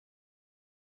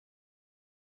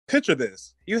Picture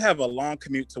this. You have a long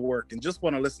commute to work and just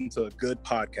want to listen to a good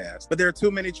podcast, but there are too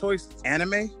many choices.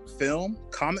 Anime, film,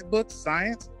 comic books,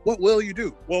 science. What will you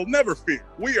do? Well, never fear.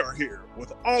 We are here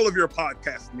with all of your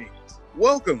podcast needs.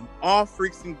 Welcome, all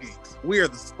freaks and geeks. We are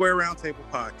the Square Roundtable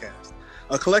Podcast,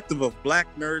 a collective of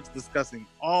Black nerds discussing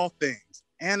all things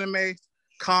anime,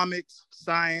 comics,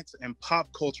 science, and pop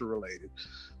culture related.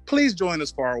 Please join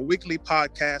us for our weekly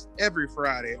podcast every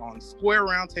Friday on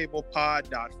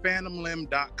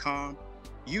squareroundtablepod.fandomlim.com,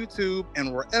 YouTube,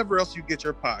 and wherever else you get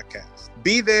your podcasts.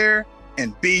 Be there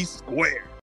and be square.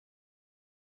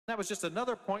 That was just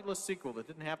another pointless sequel that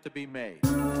didn't have to be made.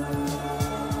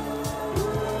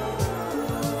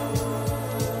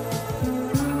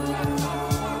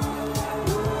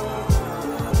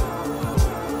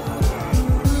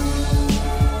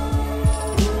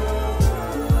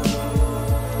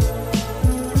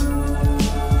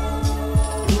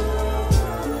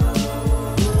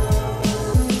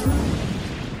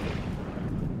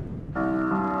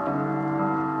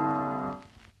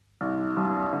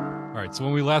 So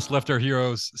when we last left our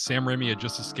heroes, Sam Raimi had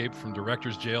just escaped from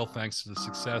director's jail thanks to the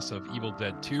success of Evil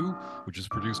Dead 2, which is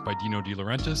produced by Dino De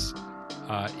Laurentiis.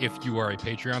 If you are a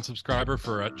Patreon subscriber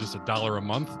for just $1 a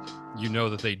month, you know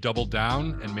that they doubled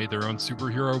down and made their own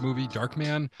superhero movie,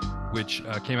 Darkman, which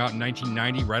came out in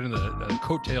 1990, right in the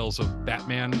coattails of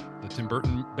Batman, the Tim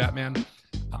Burton Batman,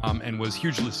 and was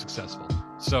hugely successful.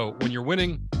 So when you're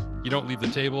winning, you don't leave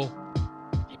the table,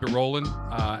 keep it rolling,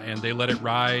 and they let it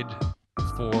ride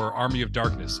for Army of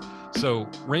Darkness. So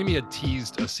Raimi had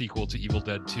teased a sequel to Evil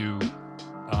Dead 2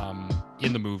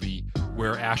 in the movie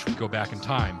where Ash would go back in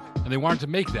time, and they wanted to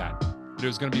make that, but it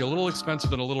was going to be a little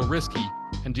expensive and a little risky,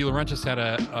 and De Laurentiis had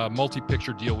a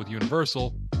multi-picture deal with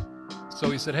Universal,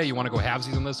 so he said, hey, you want to go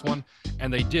halvesies on this one?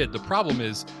 And they did. The problem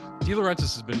is De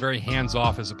Laurentiis has been very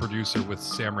hands-off as a producer with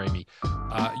Sam Raimi.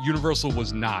 Universal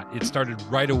was not. It started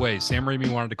right away. Sam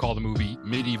Raimi wanted to call the movie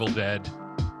Medieval Dead.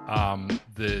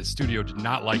 The studio did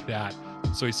not like that.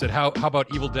 So he said, how about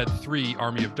Evil Dead 3,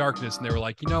 Army of Darkness? And they were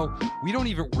like, we don't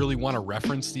even really want to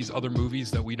reference these other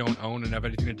movies that we don't own and have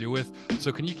anything to do with.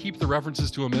 So can you keep the references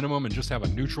to a minimum and just have a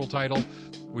neutral title?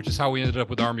 Which is how we ended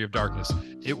up with Army of Darkness.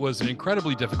 It was an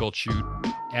incredibly difficult shoot,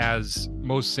 as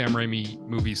most Sam Raimi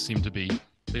movies seem to be.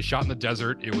 They shot in the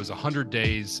desert. It was 100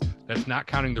 days. That's not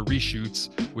counting the reshoots,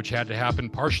 which had to happen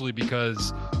partially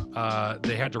because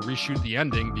they had to reshoot the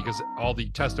ending because all the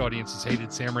test audiences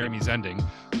hated Sam Raimi's ending,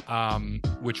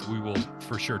 which we will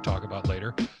for sure talk about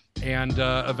later. And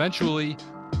eventually,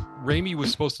 Raimi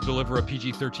was supposed to deliver a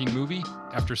PG-13 movie.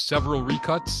 After several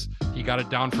recuts, he got it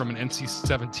down from an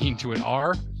NC-17 to an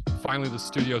R. Finally, the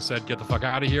studio said, get the fuck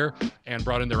out of here, and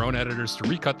brought in their own editors to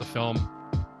recut the film,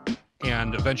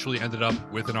 and eventually ended up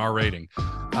with an R rating.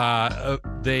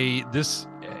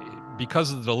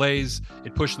 Because of the delays,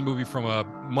 it pushed the movie from a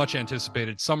much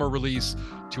anticipated summer release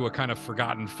to a kind of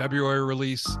forgotten February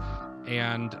release.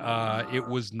 And it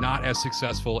was not as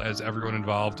successful as everyone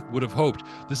involved would have hoped.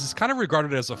 This is kind of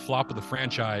regarded as a flop of the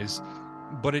franchise,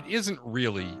 but it isn't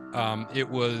really. It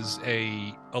was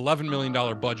a $11 million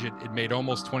budget. It made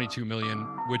almost $22 million,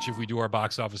 which if we do our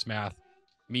box office math,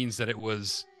 means that it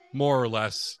was more or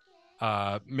less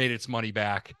made its money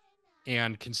back.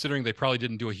 And considering they probably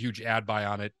didn't do a huge ad buy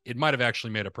on it, it might have actually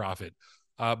made a profit.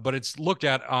 But it's looked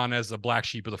at on as the black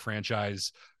sheep of the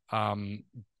franchise,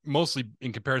 mostly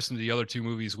in comparison to the other two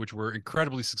movies, which were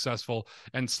incredibly successful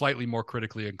and slightly more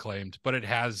critically acclaimed. But it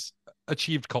has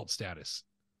achieved cult status.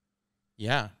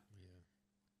 Yeah.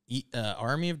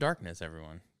 Army of Darkness,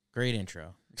 everyone. Great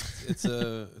intro. It's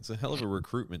a hell of a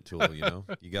recruitment tool, You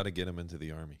got to get them into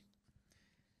the army.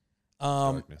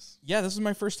 Yeah, this is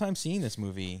my first time seeing this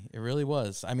movie. It really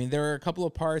was. I mean, there were a couple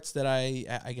of parts that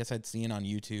I guess I'd seen on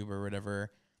YouTube or whatever,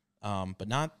 but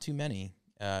not too many.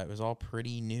 It was all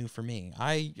pretty new for me.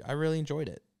 I really enjoyed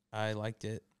it. I liked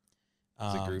it.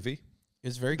 Is it groovy? It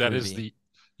was very groovy.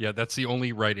 That's the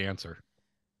only right answer.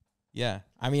 Yeah.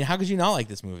 I mean, how could you not like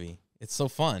this movie? It's so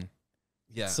fun.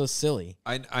 Yeah. It's so silly.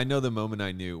 I know the moment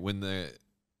I knew when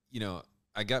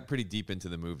I got pretty deep into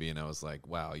the movie and I was like,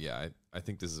 wow, yeah, I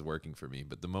think this is working for me.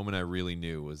 But the moment I really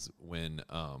knew was when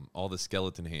all the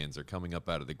skeleton hands are coming up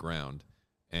out of the ground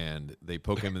and they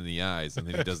poke him in the eyes, and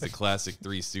then he does the classic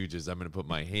Three Stooges, I'm going to put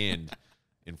my hand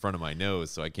in front of my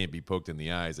nose so I can't be poked in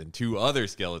the eyes, and two other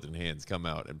skeleton hands come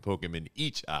out and poke him in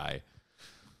each eye.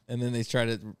 And then they try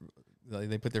to,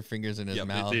 they put their fingers in his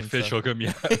mouth. They fish hook him,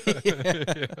 yeah.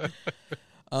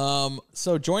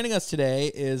 So joining us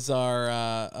today is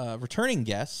our returning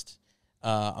guest,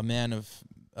 a man of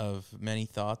many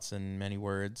thoughts and many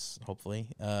words, hopefully,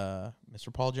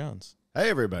 Mr. Paul Jones. Hey,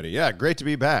 everybody. Yeah, great to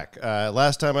be back.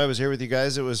 Last time I was here with you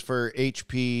guys, it was for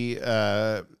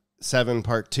HP 7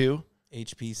 Part 2.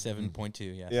 HP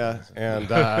 7.2, yes. Yeah, and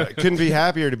couldn't be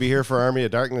happier to be here for Army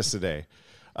of Darkness today.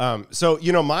 So,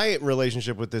 my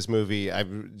relationship with this movie,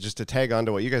 just to tag on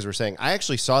to what you guys were saying, I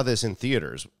actually saw this in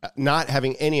theaters, not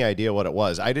having any idea what it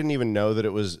was. I didn't even know that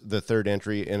it was the third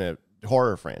entry in a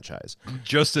horror franchise.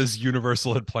 Just as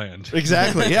Universal had planned.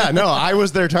 Exactly. Yeah, no, I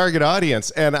was their target audience,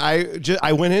 and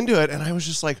I went into it, and I was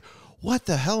just like, what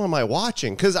the hell am I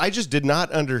watching? Because I just did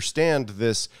not understand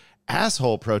this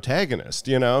asshole protagonist,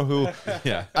 who,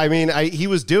 Yeah. I mean, he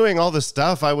was doing all the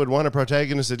stuff I would want a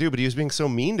protagonist to do, but he was being so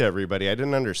mean to everybody. I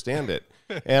didn't understand it.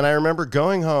 And I remember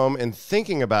going home and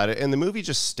thinking about it, and the movie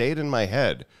just stayed in my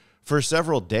head for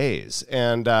several days.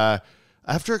 And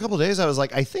after a couple of days, I was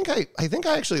like, I think I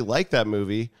actually like that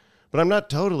movie, but I'm not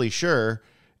totally sure.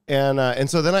 And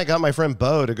so then I got my friend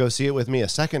Bo to go see it with me a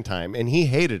second time, and he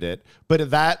hated it. But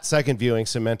that second viewing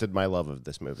cemented my love of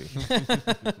this movie.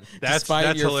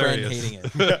 Despite your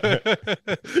hilarious. friend hating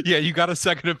it. Yeah, you got a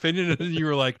second opinion, and you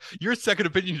were like, your second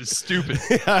opinion is stupid.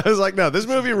 I was like, no, this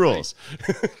movie rules.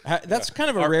 That's kind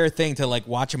of a rare thing to like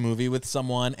watch a movie with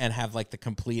someone and have like the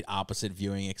complete opposite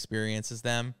viewing experience as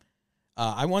them.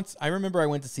 I remember I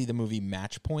went to see the movie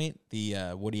Match Point,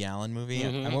 the Woody Allen movie.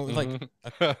 I went with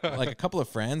like a couple of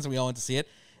friends, and we all went to see it.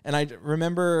 And I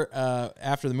remember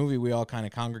after the movie, we all kind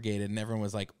of congregated, and everyone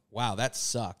was like, "Wow, that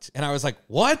sucked." And I was like,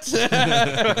 "What?"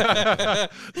 That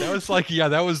was like, yeah,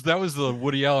 that was the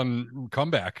Woody Allen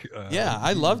comeback. Yeah,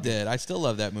 I loved it. I still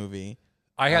love that movie.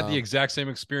 I had the exact same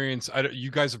experience.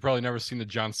 You guys have probably never seen the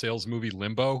John Sayles movie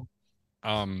Limbo.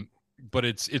 But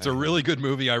it's a really good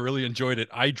movie. I really enjoyed it.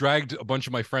 I dragged a bunch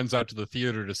of my friends out to the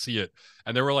theater to see it,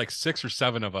 and there were like 6 or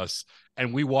 7 of us,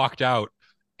 and we walked out,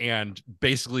 and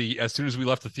basically as soon as we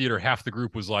left the theater, half the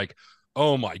group was like,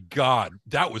 "Oh my God,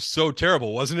 that was so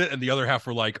terrible, wasn't it?" And the other half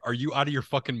were like, "Are you out of your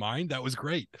fucking mind? That was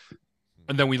great."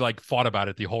 And then we like fought about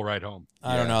it the whole ride home.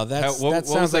 I don't know. That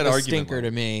sounds like a stinker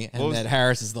to me, and that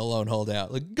Harris is the lone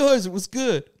holdout. Like, guys, it was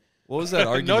good. What was that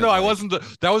argument? No, I wasn't.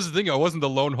 That was the thing. I wasn't the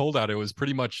lone holdout. It was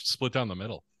pretty much split down the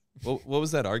middle. What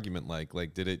was that argument like?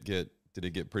 Like, did it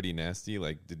get pretty nasty?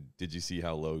 Like, did you see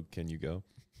how low can you go?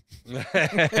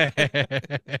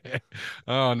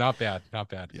 Oh, not bad.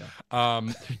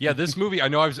 Yeah. This movie, I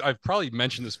know I've probably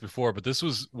mentioned this before, but this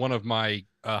was one of my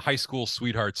high school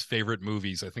sweetheart's favorite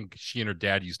movies. I think she and her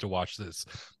dad used to watch this,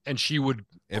 and she would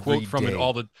quote from it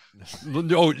all the.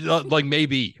 No, like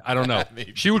maybe I don't know.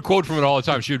 Maybe. She would quote from it all the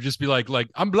time. She would just be like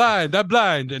I'm blind,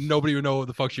 and nobody would know what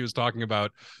the fuck she was talking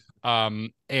about.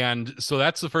 And so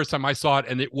that's the first time I saw it,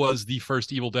 and it was the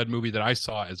first Evil Dead movie that I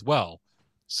saw as well.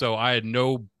 So I had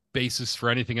no basis for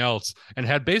anything else, and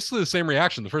had basically the same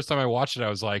reaction. The first time I watched it, I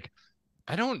was like,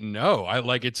 I don't know. I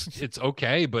like it's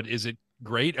okay, but is it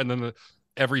great? And then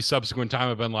every subsequent time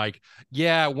I've been like,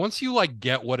 yeah, once you like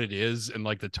get what it is and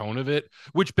like the tone of it,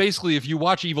 which basically if you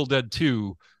watch Evil Dead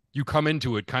 2, you come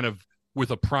into it kind of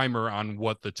with a primer on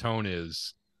what the tone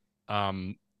is.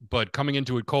 But coming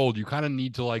into it cold, you kind of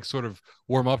need to like sort of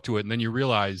warm up to it, and then you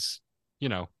realize,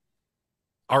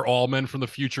 are all men from the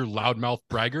future loudmouth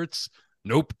braggarts?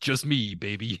 Nope, just me,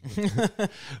 baby.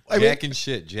 Jack and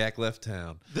shit. Jack left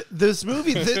town. This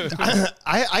movie,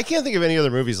 I can't think of any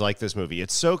other movies like this movie.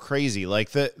 It's so crazy.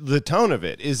 Like the tone of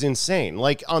it is insane.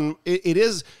 Like it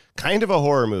is kind of a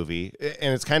horror movie,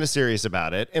 and it's kind of serious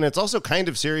about it, and it's also kind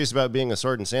of serious about being a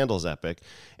sword and sandals epic.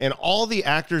 And all the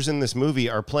actors in this movie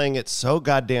are playing it so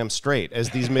goddamn straight as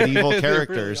these medieval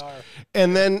characters.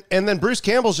 Really, and then Bruce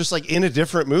Campbell's just like in a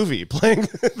different movie playing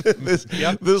this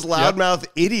loudmouth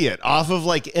idiot off of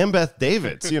like Embeth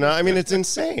David's. I mean, it's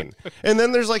insane. And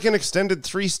then there's like an extended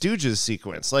Three Stooges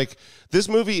sequence. Like this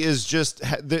movie is just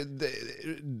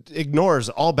ignores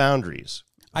all boundaries.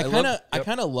 I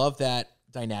kind of love that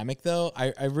dynamic though.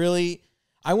 I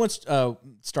once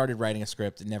started writing a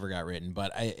script. It never got written,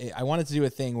 but I wanted to do a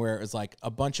thing where it was like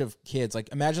a bunch of kids, like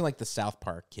imagine like the South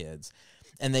Park kids,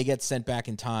 and they get sent back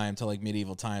in time to like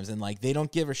medieval times, and like they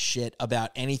don't give a shit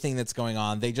about anything that's going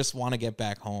on. They just want to get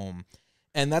back home.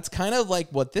 And that's kind of like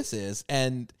what this is.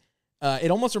 And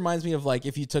it almost reminds me of like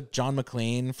if you took John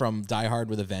McClane from Die Hard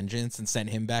with a Vengeance and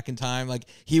sent him back in time, like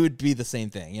he would be the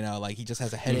same thing, like he just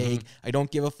has a headache. I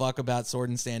don't give a fuck about sword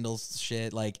and sandals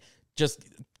shit. Like just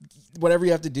whatever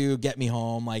you have to do, get me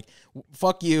home. Like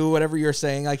fuck you, whatever you're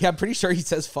saying. Like I'm pretty sure he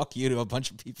says fuck you to a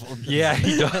bunch of people. Yeah,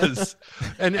 he does.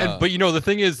 But the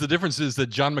thing is, the difference is that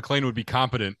John McClane would be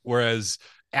competent, whereas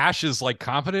Ash is like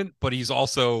competent, but he's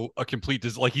also a complete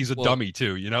like he's a dummy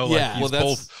too, you know? Yeah.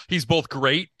 Like he's both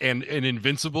great and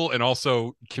invincible and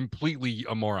also completely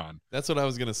a moron. That's what I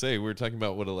was gonna say. We were talking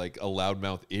about what a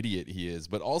loudmouth idiot he is,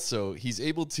 but also he's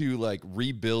able to like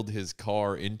rebuild his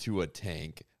car into a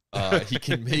tank. He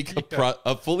can make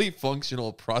a fully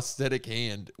functional prosthetic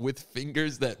hand with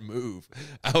fingers that move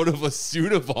out of a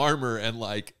suit of armor and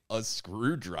like a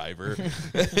screwdriver.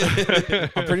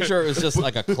 I'm pretty sure it was just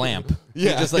like a clamp.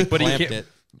 Yeah. He just like But clamped it.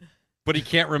 But he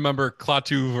can't remember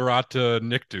Klaatu Varata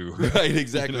Niktu. Right,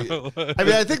 exactly. You know? I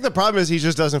mean, I think the problem is he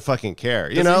just doesn't fucking care.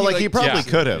 You Doesn't know, he, like like, he probably yeah.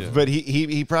 could have, Yeah. but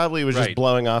he probably was just Right.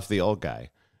 blowing off the old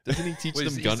guy. Doesn't he teach Well,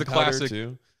 them he's the gunpowder classic-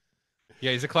 too?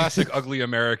 Yeah, he's a classic ugly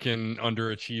American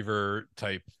underachiever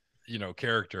type, you know,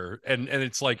 character. And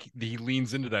it's like he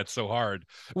leans into that so hard,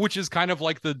 which is kind of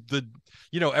like the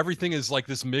you know, everything is like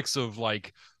this mix of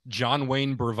like John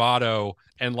Wayne bravado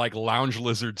and like lounge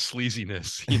lizard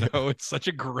sleaziness. You know, it's such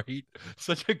a great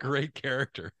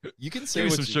character. You can say Give me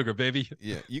what some you, sugar, baby.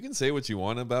 Yeah, you can say what you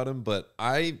want about him, but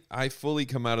I fully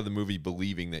come out of the movie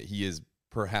believing that he is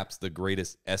perhaps the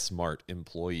greatest S-Mart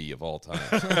employee of all time.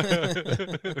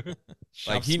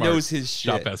 Like he knows his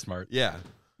shit. Shop S-Mart. Yeah.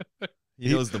 He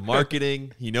knows the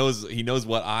marketing. He knows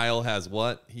what aisle has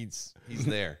what. He's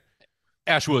there.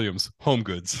 Ash Williams, Home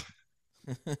Goods.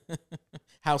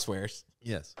 Housewares.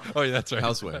 Yes. Oh yeah, that's right.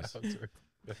 Housewares.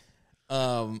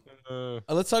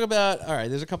 Let's talk about. All right,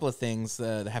 there's a couple of things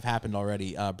that have happened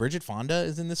already. Bridget Fonda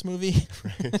is in this movie.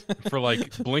 For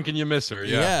like blink and you miss her.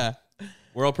 Yeah.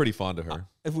 We're all pretty fond of her.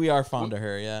 If we are fond of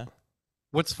her, yeah.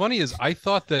 What's funny is I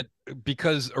thought that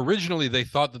because originally they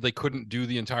thought that they couldn't do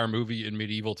the entire movie in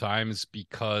medieval times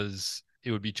because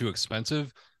it would be too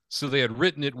expensive. So they had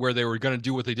written it where they were going to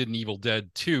do what they did in Evil Dead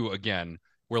 2 again,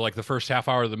 where like the first half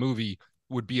hour of the movie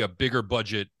would be a bigger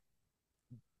budget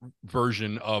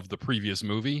version of the previous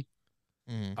movie.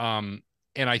 Mm.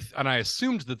 And I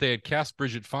assumed that they had cast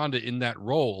Bridget Fonda in that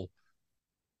role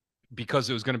because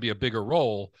it was going to be a bigger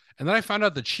role. And then I found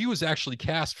out that she was actually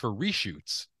cast for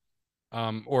reshoots.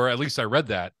 Or at least I read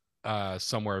that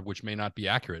somewhere, which may not be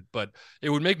accurate, but it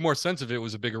would make more sense if it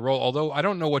was a bigger role. Although I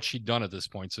don't know what she'd done at this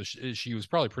point. So she was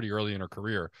probably pretty early in her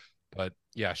career, but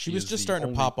yeah, She was just starting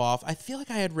to pop off. I feel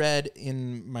like I had read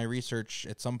in my research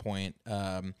at some point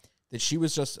that she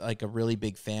was just like a really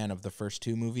big fan of the first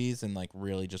two movies and like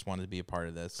really just wanted to be a part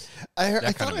of this. I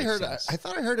thought I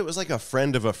heard it was like a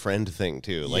friend of a friend thing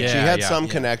too. Like she had some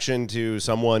connection to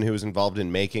someone who was involved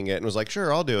in making it and was like,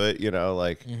 sure, I'll do it. You know,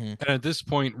 like. And at this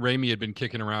point, Raimi had been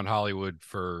kicking around Hollywood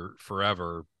for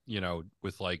forever, you know,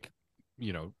 with like,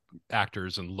 you know,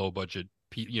 actors and low budget,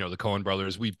 you know, the Coen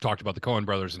brothers. We've talked about the Coen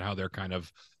brothers and how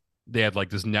they had like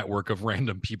this network of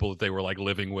random people that they were like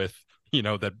living with, you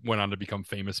know, that went on to become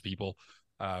famous people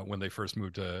when they first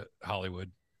moved to Hollywood.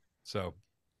 So,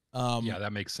 yeah,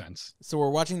 that makes sense. So we're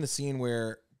watching the scene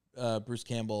where Bruce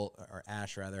Campbell, or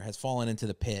Ash rather, has fallen into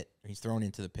the pit. He's thrown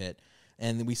into the pit.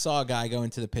 And we saw a guy go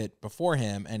into the pit before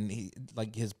him, and he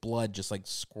like his blood just like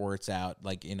squirts out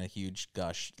like in a huge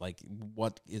gush. Like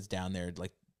what is down there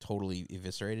like totally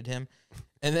eviscerated him.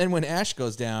 And then when Ash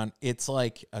goes down, it's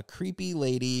like a creepy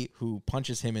lady who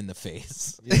punches him in the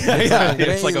face.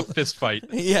 It's like a fist fight.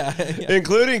 Yeah.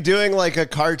 Including doing like a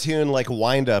cartoon like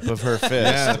wind up of her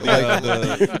fist.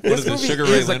 This movie Sugar is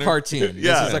Ray a Leonard? cartoon.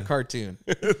 Yeah. This is a cartoon.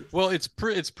 Well, it's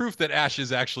proof that Ash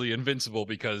is actually invincible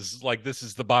because like this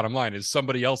is the bottom line is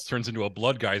somebody else turns into a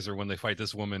blood geyser when they fight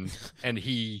this woman and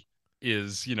he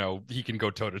is, you know, he can go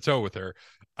toe to toe with her.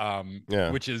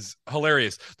 Which is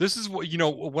hilarious. This is what, you know,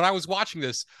 when I was watching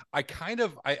this,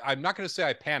 I'm not going to say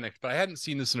I panicked, but I hadn't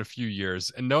seen this in a few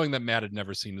years. And knowing that Matt had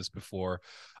never seen this before,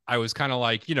 I was kind of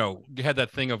like, you know, had that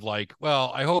thing of like,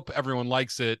 well, I hope everyone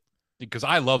likes it because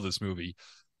I love this movie,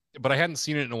 but I hadn't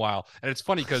seen it in a while. And it's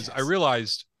funny because I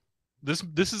realized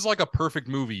this is like a perfect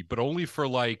movie, but only for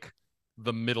like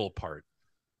the middle part.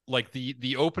 Like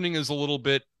the opening is a little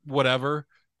bit whatever,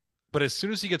 but as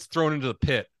soon as he gets thrown into the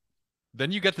pit, then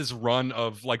you get this run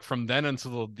of like from then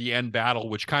until the end battle,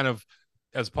 which kind of,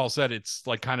 as Paul said, it's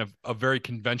like kind of a very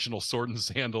conventional sword and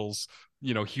sandals,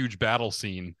 you know, huge battle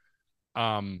scene.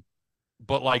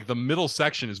 But like the middle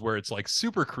section is where it's like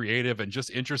super creative and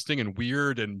just interesting and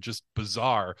weird and just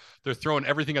bizarre. They're throwing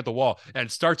everything at the wall, and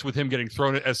it starts with him getting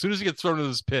thrown. As soon as he gets thrown into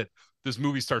this pit, this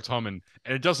movie starts humming,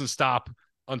 and it doesn't stop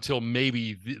until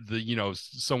maybe the you know,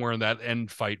 somewhere in that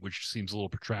end fight, which seems a little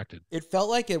protracted. It felt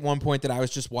like at one point that I was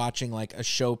just watching like a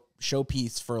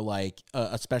showpiece for like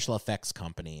a special effects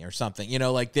company or something. You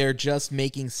know, like they're just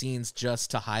making scenes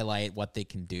just to highlight what they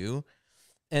can do,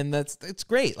 and it's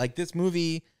great. Like this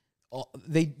movie,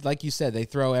 they, like you said, they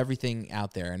throw everything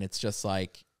out there, and it's just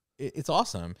like it's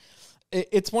awesome.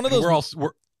 It's one of And those.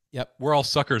 we're all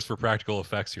suckers for practical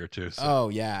effects here too. So. Oh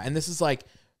yeah, and this is like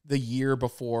the year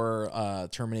before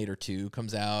Terminator 2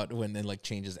 comes out, when it like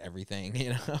changes everything. You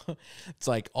know, it's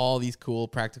like all these cool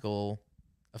practical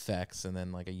effects, and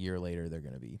then like a year later they're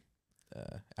gonna be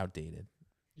outdated.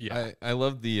 Yeah, I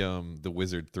love the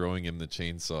wizard throwing him the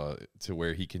chainsaw to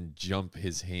where he can jump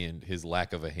his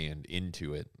lack of a hand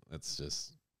into it. That's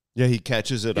just he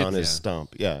catches it on his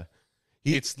stump. Yeah.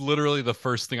 It's literally the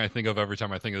first thing I think of every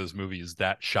time I think of this movie is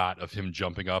that shot of him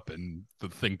jumping up and the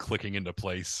thing clicking into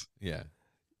place. Yeah.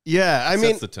 Yeah, I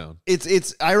mean, sets the tone.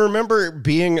 It's. I remember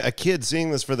being a kid seeing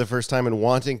this for the first time and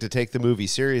wanting to take the movie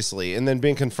seriously, and then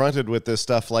being confronted with this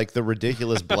stuff like the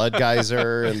ridiculous blood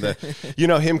geyser and the,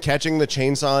 him catching the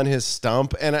chainsaw on his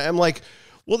stump, and I'm like,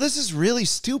 well, this is really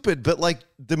stupid, but like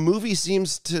the movie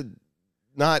seems to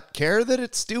not care that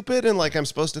it's stupid, and like I'm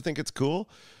supposed to think it's cool.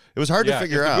 It was hard to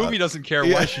figure out. The movie doesn't care.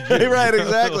 Why should you? Right,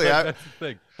 exactly. That's the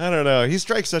thing. I don't know. He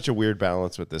strikes such a weird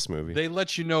balance with this movie. They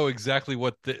let you know exactly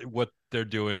what they're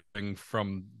doing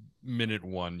from minute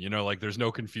one. Like there's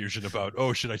no confusion about,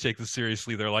 oh, should I take this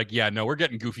seriously? They're like, yeah, no, we're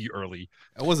getting goofy early.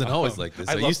 I wasn't always like this.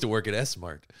 I used to work at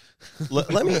S-Mart.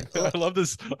 Let me. I love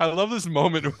this. I love this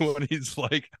moment when he's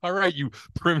like, all right, you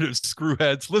primitive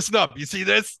screwheads, listen up. You see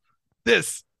this?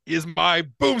 This is my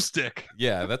boomstick.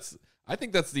 Yeah, I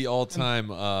think that's the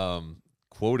all-time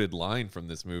quoted line from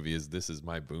this movie is "This is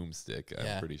my boomstick."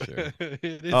 I'm pretty sure.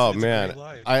 Oh man,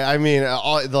 I mean,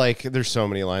 there's so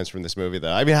many lines from this movie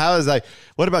though. I mean, how is like,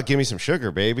 what about "Give me some sugar,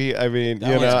 baby"? I mean,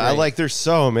 there's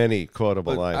so many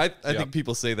quotable lines. I think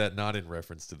people say that not in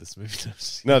reference to this movie.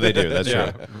 No, they do. That's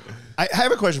true. I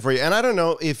have a question for you, and I don't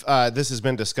know if this has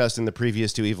been discussed in the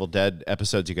previous 2 Evil Dead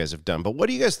episodes you guys have done, but what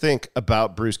do you guys think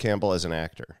about Bruce Campbell as an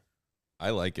actor?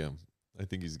 I like him. I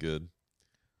think he's good.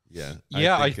 Yeah.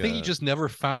 I think he just never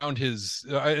found his,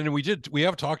 and we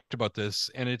have talked about this,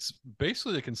 and it's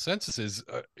basically the consensus is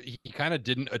he kind of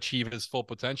didn't achieve his full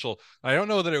potential. I don't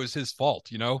know that it was his fault.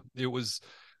 It was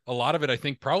a lot of it. I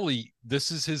think probably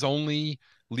this is his only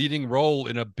leading role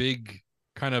in a big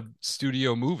kind of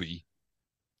studio movie,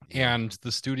 and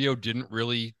the studio didn't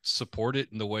really support it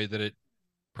in the way that it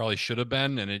probably should have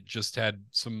been. And it just had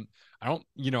some,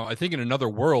 I think in another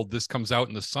world, this comes out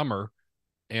in the summer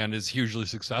and is hugely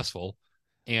successful,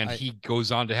 and he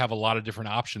goes on to have a lot of different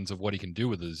options of what he can do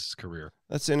with his career.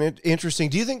 That's interesting.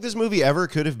 Do you think this movie ever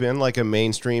could have been like a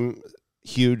mainstream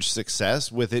huge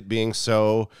success with it being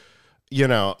so,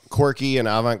 quirky and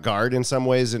avant-garde in some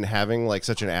ways and having like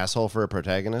such an asshole for a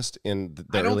protagonist in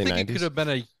the early 90s? It could have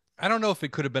been I don't know if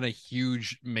it could have been a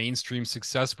huge mainstream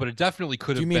success, but it definitely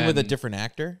could have been. Do you mean with a different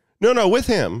actor? No, with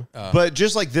him. But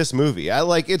just like this movie.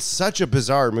 It's such a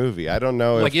bizarre movie. I don't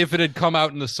know. If it had come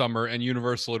out in the summer and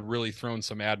Universal had really thrown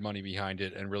some ad money behind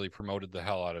it and really promoted the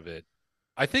hell out of it,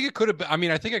 I think it could have been. I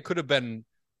mean, I think it could have been.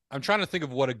 I'm trying to think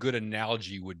of what a good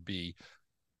analogy would be.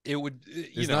 It would.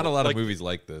 There's not a lot of movies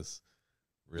like this.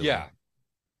 Really. Yeah.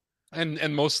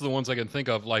 And most of the ones I can think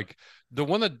of, like the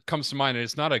one that comes to mind, and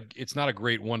it's not a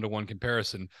great 1-to-1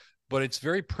 comparison, but it's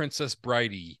very Princess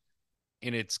Bride-y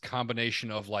in its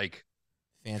combination of like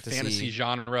fantasy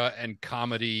genre and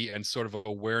comedy and sort of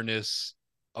awareness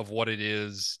of what it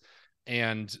is.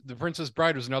 And The Princess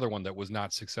Bride was another one that was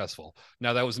not successful.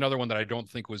 Now that was another one that I don't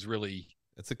think was really.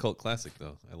 It's a cult classic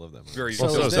though. I love that movie. Very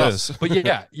so but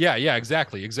yeah,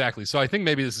 exactly. So I think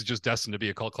maybe this is just destined to be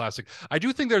a cult classic. I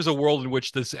do think there's a world in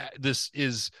which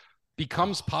this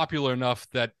becomes popular enough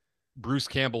that Bruce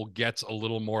Campbell gets a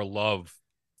little more love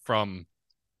from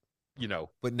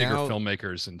but bigger now,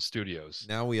 filmmakers and studios.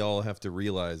 Now we all have to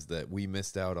realize that we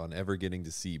missed out on ever getting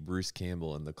to see Bruce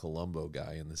Campbell and the Columbo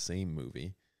guy in the same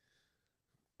movie.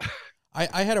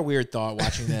 I had a weird thought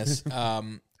watching this.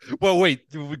 Well, wait,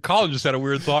 Colin just had a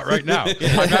weird thought right now.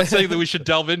 I'm not saying that we should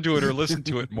delve into it or listen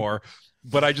to it more,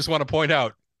 but I just want to point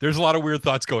out there's a lot of weird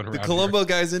thoughts going around. The Columbo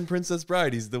guy's in Princess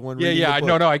Bride. He's the one. Yeah.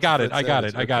 No, I got it.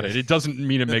 It doesn't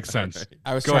mean it makes sense. Right.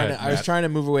 I was trying to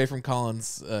move away from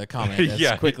Colin's comment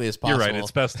as quickly as possible. You're right.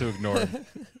 It's best to ignore it.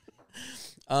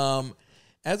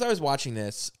 As I was watching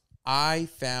this, I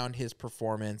found his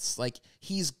performance, like,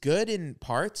 he's good in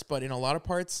parts, but in a lot of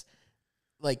parts,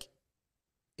 like,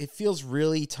 it feels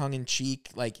really tongue-in-cheek,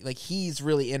 like he's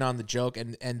really in on the joke,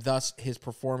 and thus his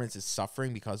performance is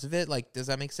suffering because of it. Like, does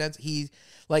that make sense? He,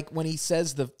 like, when he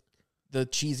says the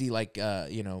cheesy, like,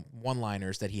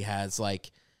 one-liners that he has,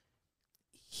 like,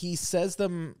 he says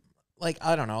them, like,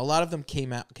 I don't know, a lot of them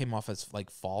came off as, like,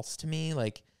 false to me.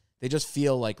 Like, they just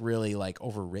feel, like, really, like,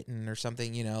 overwritten or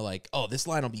something, like, oh, this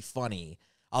line will be funny.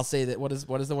 I'll say that. What is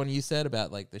the one you said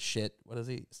about like the shit? What does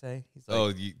he say? He's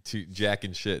like, Jack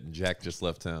and shit, and Jack just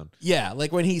left town. Yeah,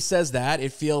 like when he says that,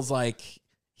 it feels like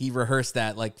he rehearsed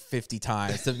that like 50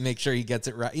 times to make sure he gets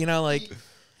it right. You know, like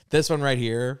this one right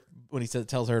here when he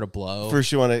tells her to blow.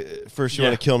 First you want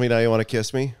to kill me, now you want to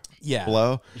kiss me. Yeah.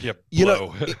 Blow. Yep. You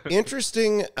Blow. know,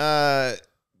 interesting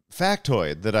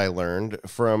factoid that I learned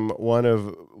from one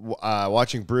of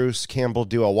watching Bruce Campbell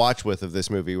do a watch with of this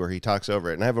movie where he talks over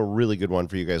it. And I have a really good one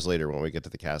for you guys later when we get to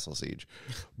the castle siege.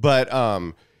 But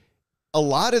a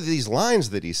lot of these lines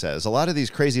that he says, a lot of these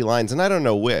crazy lines, and I don't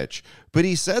know which, but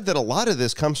he said that a lot of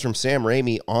this comes from Sam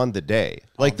Raimi on the day.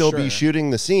 Like they'll be shooting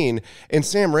the scene and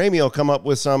Sam Raimi will come up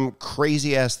with some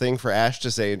crazy ass thing for Ash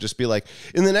to say and just be like,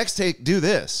 in the next take, do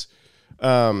this.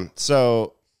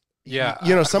 So yeah,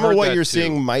 you know, some of what you're too.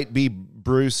 seeing might be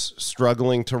Bruce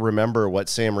struggling to remember what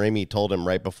Sam Raimi told him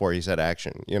right before he said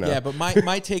action, you know? Yeah, but my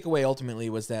takeaway ultimately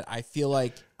was that I feel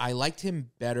like I liked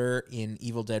him better in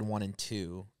Evil Dead 1 and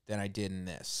 2 than I did in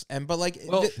this. But like,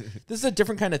 this is a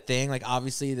different kind of thing. Like,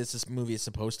 obviously, this movie is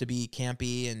supposed to be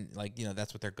campy and like, you know,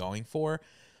 that's what they're going for.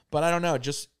 But I don't know,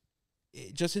 just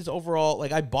his overall,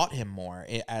 like, I bought him more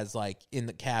as like in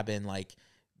the cabin, like,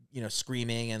 you know,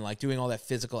 screaming and like doing all that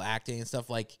physical acting and stuff.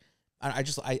 Like, I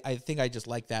think I just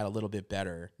like that a little bit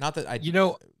better. Not that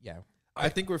I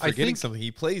think we're forgetting something. He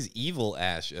plays evil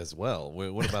Ash as well.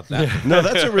 What about that? No,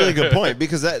 that's a really good point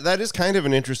because that is kind of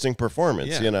an interesting performance,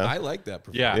 Yeah, you know? I like that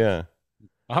performance. Yeah.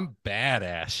 I'm bad,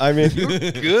 Ash. I mean, You're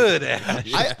good,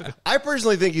 Ash. I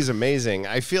personally think he's amazing.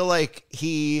 I feel like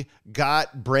he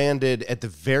got branded at the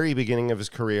very beginning of his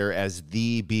career as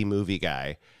the B-movie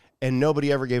guy, and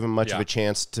nobody ever gave him much of a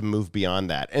chance to move beyond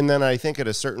that. And then I think at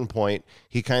a certain point,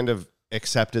 he kind of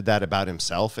accepted that about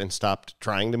himself and stopped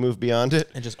trying to move beyond it.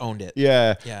 and just owned it.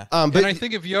 Yeah. Yeah. But and I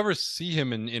think if you ever see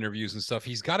him in interviews and stuff,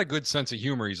 he's got a good sense of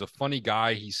humor. He's a funny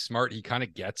guy. He's smart. He kind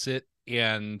of gets it.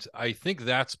 And I think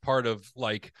that's part of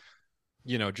like,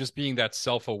 you know, just being that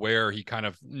self-aware. He kind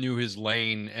of knew his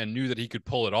lane and knew that he could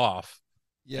pull it off.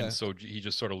 Yeah. And so he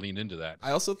just sort of leaned into that.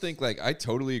 I also think like I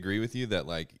totally agree with you that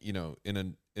like, you know,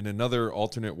 in another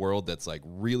alternate world that's like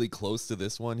really close to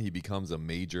this one, he becomes a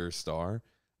major star.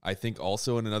 I think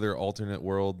also in another alternate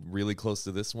world really close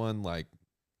to this one, like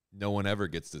no one ever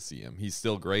gets to see him. He's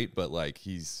still great, but like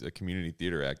he's a community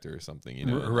theater actor or something, you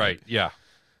know? Right. Like, yeah.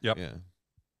 Yep. Yeah.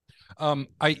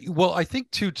 I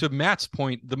think to Matt's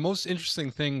point, the most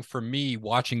interesting thing for me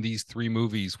watching these three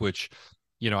movies, which,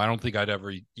 you know, I don't think I'd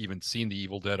ever even seen the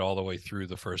Evil Dead all the way through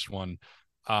the first one,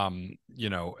 you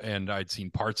know, and I'd seen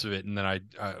parts of it, and then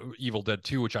Evil Dead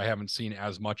 2, which I haven't seen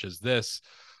as much as this,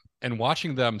 and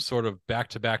watching them sort of back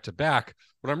to back to back,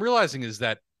 what I'm realizing is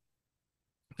that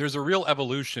there's a real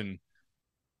evolution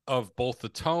of both the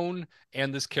tone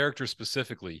and this character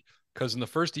specifically, because in the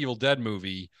first Evil Dead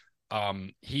movie,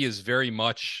 he is very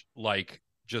much like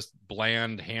just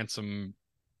bland, handsome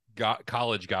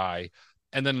college guy.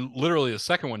 And then literally the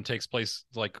second one takes place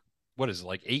like, what is it,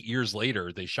 like 8 years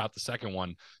later, they shot the second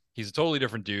one. He's a totally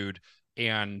different dude.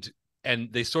 And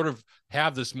they sort of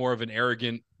have this more of an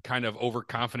arrogant kind of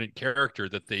overconfident character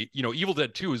that they, you know, Evil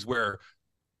Dead 2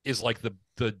 is like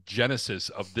the genesis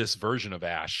of this version of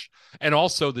Ash, and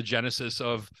also the genesis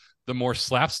of the more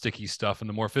slapsticky stuff and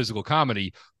the more physical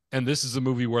comedy. And this is a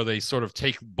movie where they sort of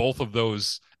take both of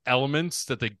those elements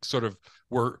that they sort of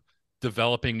were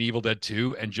developing in Evil Dead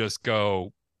 2 and just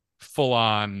go full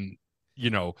on, you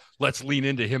know, let's lean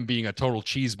into him being a total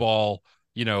cheeseball,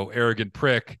 you know, arrogant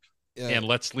prick. Yeah. And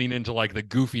let's lean into like the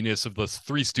goofiness of the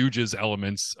Three Stooges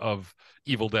elements of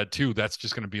Evil Dead 2. That's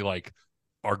just going to be like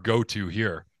our go-to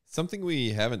here. Something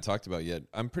we haven't talked about yet.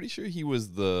 I'm pretty sure he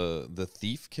was the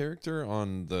thief character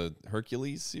on the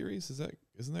Hercules series.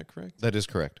 Isn't that correct? That is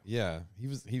correct. Yeah, he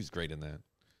was great in that.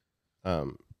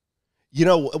 You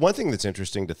know, one thing that's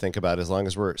interesting to think about, as long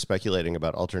as we're speculating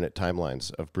about alternate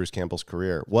timelines of Bruce Campbell's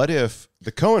career, what if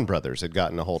the Coen brothers had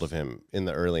gotten a hold of him in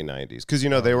the early 90s? Because, you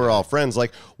know, they were all friends.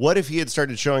 Like, what if he had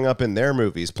started showing up in their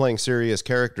movies, playing serious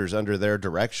characters under their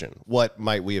direction? What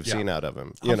might we have seen out of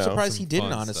him? I'm surprised he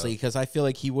didn't, honestly, because I feel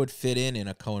like he would fit in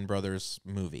a Coen brothers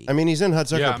movie. I mean, he's in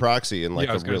Hudsucker Proxy in like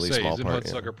a really small he's part.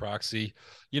 In Hudsucker Proxy.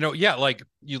 You know,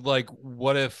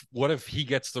 what if he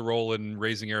gets the role in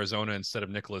Raising Arizona instead of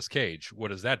Nicolas Cage? What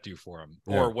does that do for him?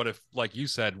 Yeah. Or what if, like you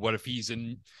said, what if he's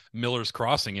in Miller's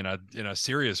Crossing in a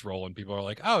serious role and people are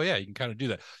like, oh yeah, you can kind of do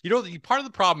that. You know, part of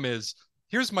the problem is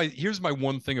here's my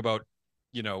one thing about,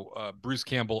 you know, Bruce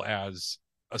Campbell as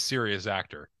a serious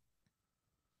actor.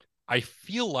 I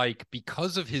feel like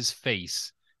because of his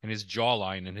face and his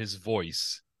jawline and his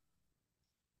voice,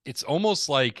 it's almost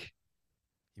like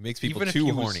he makes people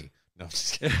too horny. No, I'm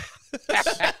just kidding.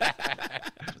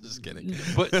 Just kidding.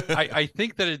 But I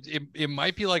think that it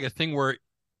might be like a thing where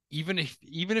even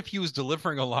if he was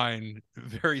delivering a line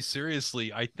very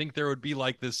seriously, I think there would be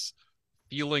like this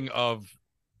feeling of,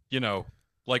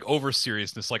 like over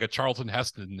seriousness, like a Charlton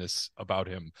Hestonness about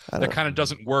him that kind of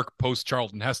doesn't work post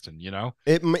Charlton Heston.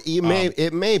 It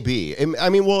may be. I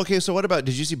mean, well, okay. So what about?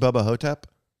 Did you see Bubba Hotep?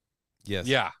 Yes.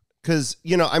 Yeah. Because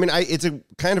it's a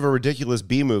kind of a ridiculous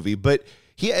B movie, but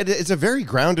it's a very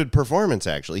grounded performance.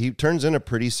 Actually, he turns in a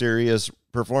pretty serious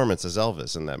performance as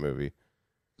Elvis in that movie.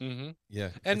 Mm-hmm. Yeah,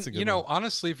 and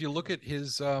honestly, if you look at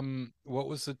his what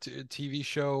was the TV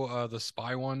show, the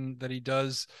spy one that he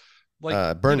does,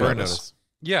 like Burn Notice.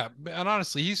 Yeah, and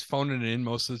honestly, he's phoning it in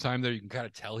most of the time. There, you can kind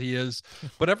of tell he is.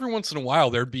 But every once in a while,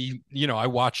 there'd be, I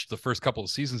watched the first couple of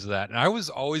seasons of that, and I was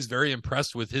always very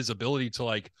impressed with his ability to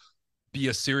like be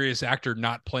a serious actor,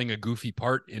 not playing a goofy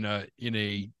part in a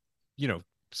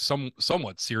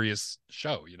somewhat serious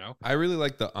show. I really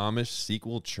like the Amish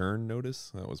sequel Churn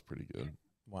Notice. That was pretty good.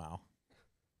 Wow.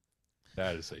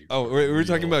 That is we're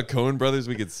talking about Coen brothers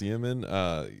we could see him in.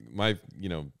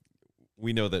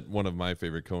 We know that one of my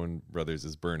favorite Coen brothers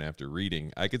is Burn After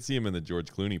Reading. I could see him in the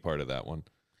George Clooney part of that one.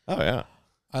 Oh yeah.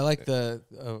 I like the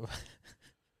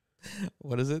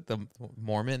what is it? The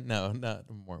Mormon? No, not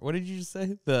Mormon. What did you just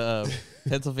say? The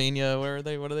Pennsylvania, where are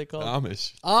they? What are they called?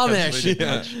 Amish.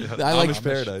 Yeah. I like Amish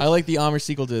Paradise. I like the Amish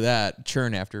sequel to that,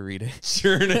 Churn After Reading.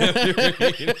 Churn After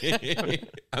Reading.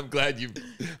 I'm glad you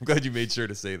made sure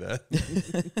to say that.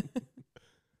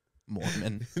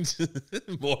 Mormon.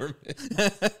 Mormon.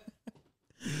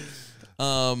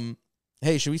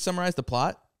 Hey, should we summarize the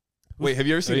plot? Wait, have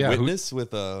you ever seen Witness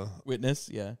with Witness?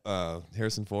 Yeah.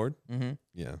 Harrison Ford? Mm-hmm.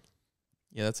 Yeah.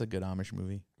 Yeah, that's a good Amish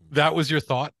movie. That was your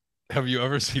thought? Have you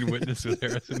ever seen Witness with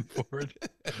Harrison Ford?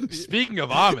 Speaking of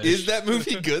Amish, is that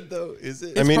movie good though? Is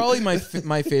it? It's probably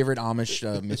my favorite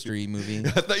Amish mystery movie.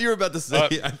 I thought you were about to say.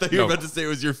 It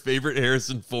was your favorite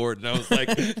Harrison Ford, and I was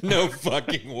like, no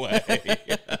fucking way.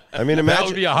 I mean, that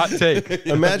would be a hot take.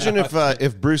 Imagine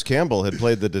if Bruce Campbell had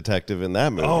played the detective in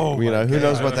that movie. Oh, who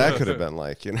knows what that could have been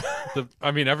like?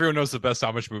 Everyone knows the best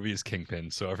Amish movie is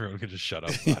Kingpin, so everyone can just shut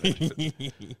up about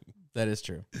it. That is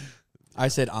true. I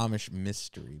said Amish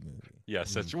mystery movie.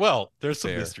 Yes, that's there's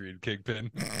some mystery in Kingpin.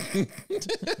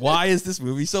 Why is this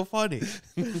movie so funny?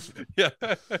 Yeah.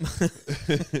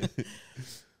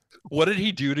 What did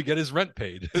he do to get his rent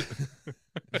paid?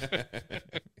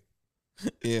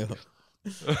 Ew.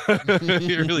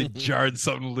 He really jarred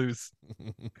something loose.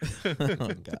 Oh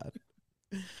God.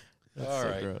 That's all so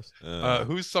right. Gross.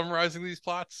 Who's summarizing these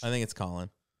plots? I think it's Colin.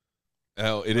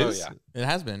 Oh, it is? Yeah. It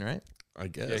has been, right? I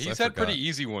guess. Yeah, he's had pretty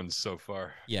easy ones so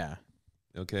far. Yeah.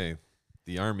 Okay.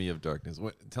 The Army of Darkness.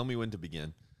 Tell me when to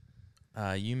begin.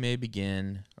 You may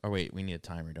begin. Oh, wait. We need a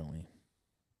timer, don't we?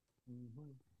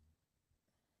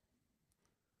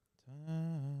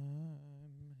 Time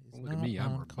is Look at me. I'm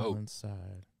on remote. Colin's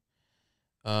side.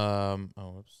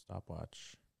 Whoops.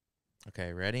 Stopwatch.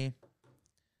 Okay, ready?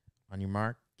 On your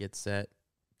mark, get set,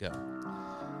 go.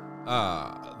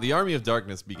 The Army of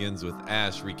Darkness begins with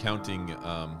Ash recounting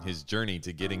his journey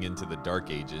to getting into the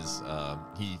Dark Ages.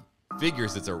 He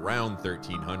figures it's around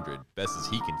 1300, best as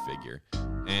he can figure.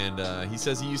 And he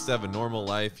says he used to have a normal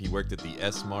life. He worked at the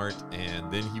S-Mart,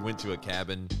 and then he went to a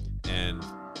cabin, and,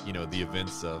 the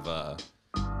events of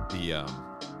the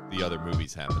other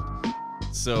movies happened.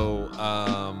 So,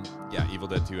 Evil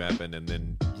Dead 2 happened, and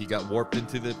then he got warped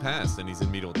into the past, and he's in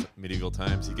medieval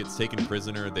times. He gets taken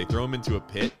prisoner. They throw him into a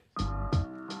pit.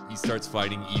 He starts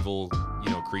fighting evil,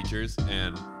 creatures,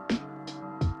 and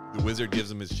the wizard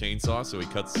gives him his chainsaw, so he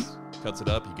cuts it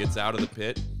up. He gets out of the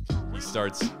pit. He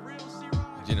starts,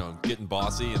 getting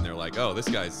bossy, and they're like, "Oh, this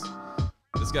guy's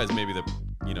maybe the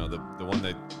one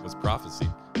that was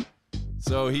prophesied."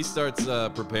 So he starts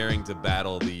preparing to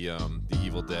battle the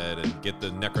Evil Dead and get the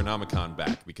Necronomicon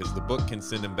back, because the book can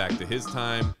send him back to his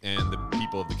time, and the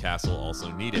people of the castle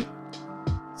also need it.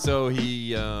 So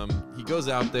he goes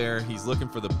out there. He's looking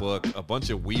for the book. A bunch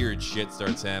of weird shit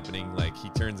starts happening. Like, he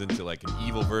turns into like an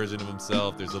evil version of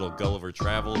himself. There's little Gulliver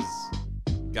Travels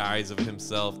guys of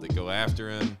himself that go after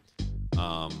him.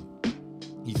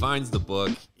 He finds the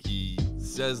book. He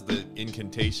says the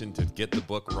incantation to get the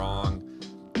book wrong.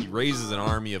 He raises an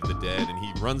army of the dead, and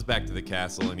he runs back to the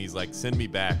castle, and he's like, "Send me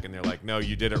back." And they're like, "No,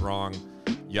 you did it wrong.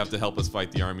 You have to help us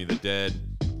fight the army of the dead."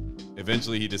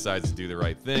 Eventually, he decides to do the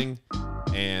right thing,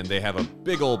 and they have a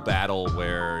big old battle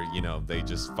where, they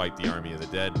just fight the army of the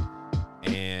dead,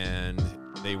 and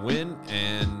they win,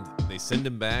 and they send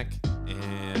him back,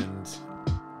 and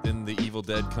then the Evil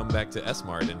Dead come back to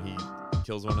S-Mart, and he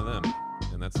kills one of them,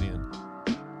 and that's the end.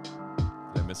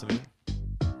 Did I missing anything?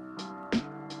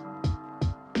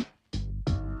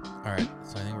 All right,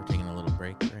 so I think we're taking a little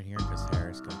break right here because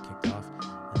Harris got kicked off,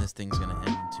 and this thing's gonna end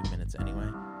in 2 minutes anyway.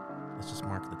 Let's just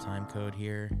mark the time code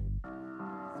here.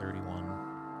 31.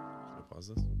 Should I pause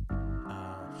this?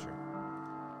 Sure.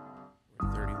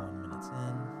 We're 31 minutes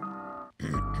in.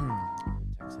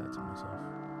 Text that to myself.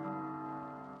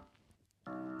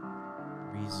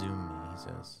 Resume me, he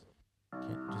says.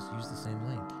 Can't just use the same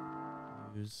link.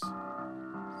 Use same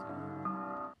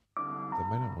That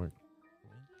might not work. link.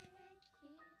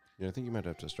 Yeah, I think you might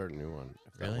have to start a new one.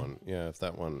 If Really? That one, yeah, if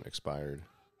that one expired.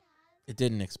 It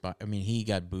didn't expire. I mean, he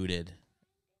got booted.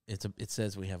 It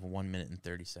says we have 1 minute and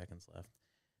 30 seconds left,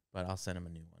 but I'll send him a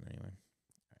new one anyway.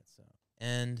 All right, so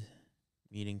end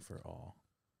meeting for all.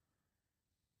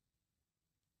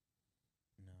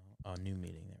 No, new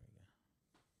meeting. There we go.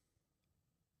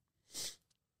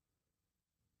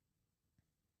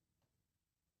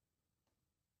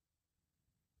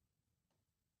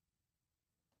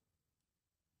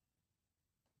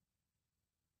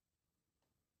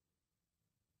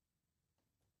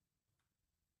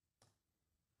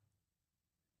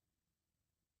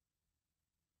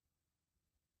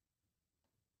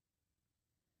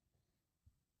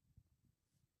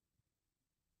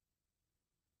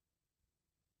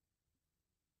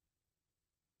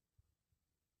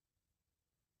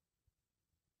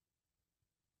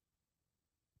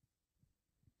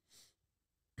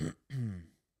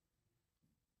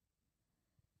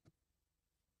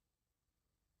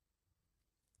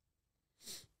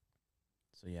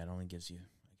 So yeah, it only gives you,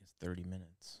 I guess, 30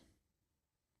 minutes.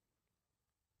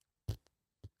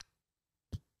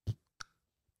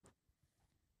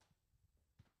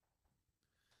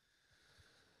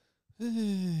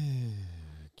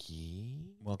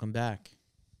 Welcome back.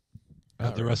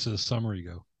 How'd the rest of the summary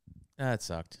go? That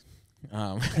sucked.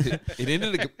 It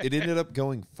ended up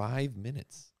going 5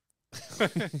 minutes.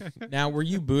 Now, were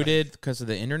you booted because of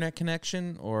the internet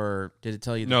connection, or did it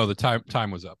tell you? No, the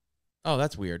time was up. Oh,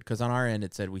 that's weird. Because on our end,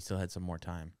 it said we still had some more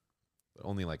time.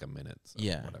 Only like a minute. So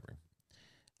Yeah. Whatever.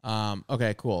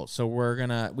 Okay, cool. So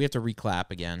we have to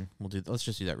reclap again. Let's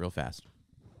just do that real fast.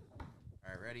 All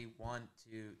right, ready? 1,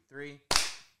 2, 3.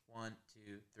 1,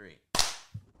 2, 3.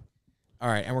 All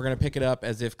right, and we're gonna pick it up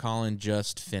as if Colin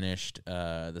just finished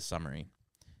the summary.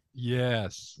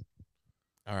 Yes.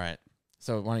 All right.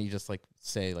 So why don't you just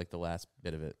say the last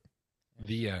bit of it?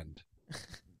 The end.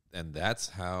 And that's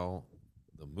how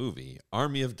the movie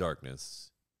Army of Darkness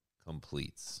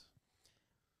completes.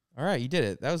 All right, you did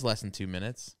it. That was less than 2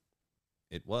 minutes.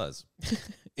 It was.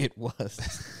 It was.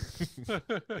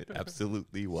 It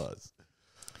absolutely was.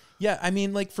 Yeah, I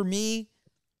mean, for me,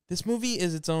 this movie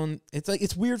is its own.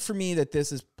 It's weird for me that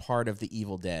this is part of the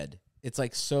Evil Dead. It's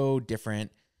so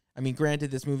different. I mean,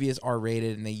 granted, this movie is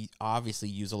R-rated, and they obviously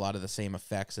use a lot of the same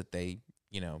effects that they,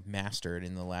 mastered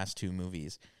in the last two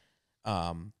movies.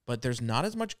 But there's not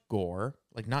as much gore,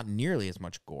 not nearly as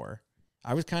much gore.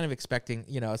 I was kind of expecting,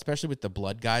 especially with the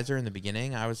blood geyser in the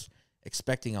beginning, I was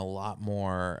expecting a lot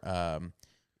more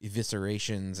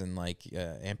eviscerations and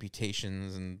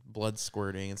amputations and blood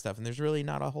squirting and stuff. And there's really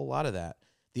not a whole lot of that.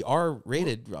 The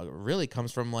R-rated really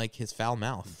comes from his foul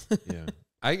mouth. Yeah.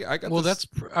 I got well, this.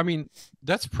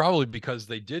 that's probably because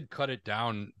they did cut it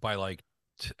down by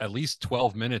at least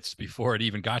 12 minutes before it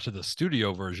even got to the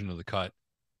studio version of the cut,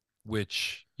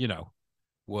 which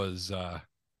was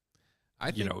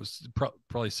was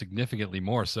probably significantly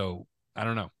more. So I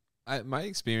don't know. My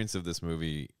experience of this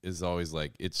movie is always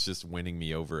it's just winning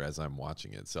me over as I'm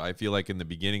watching it. So I feel in the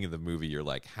beginning of the movie, you're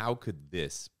like, how could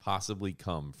this possibly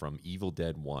come from Evil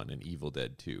Dead 1 and Evil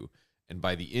Dead 2? And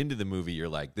by the end of the movie, you're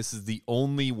like, this is the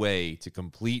only way to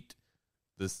complete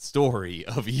the story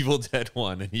of Evil Dead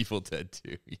 1 and Evil Dead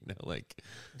 2.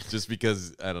 Just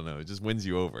because, I don't know, it just wins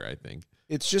you over, I think.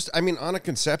 It's just, on a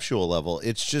conceptual level,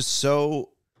 it's just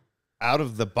so out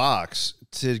of the box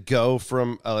to go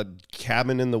from a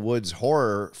cabin in the woods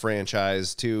horror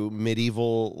franchise to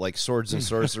medieval swords and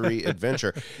sorcery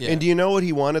adventure. Yeah. And do you know what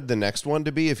he wanted the next one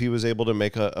to be if he was able to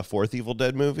make a fourth Evil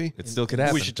Dead movie? It still could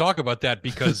happen. We should talk about that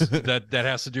because that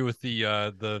has to do with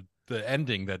the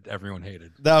ending that everyone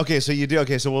hated. Okay, so you do.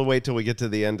 Okay, so we'll wait till we get to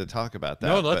the end to talk about that.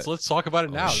 No, let's talk about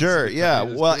it now. Sure, yeah.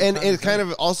 Well, and it kind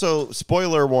of also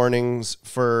spoiler warnings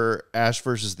for Ash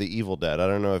versus the Evil Dead. I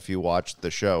don't know if you watched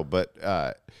the show, but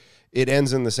it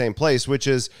ends in the same place, which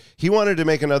is he wanted to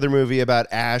make another movie about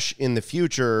Ash in the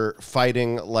future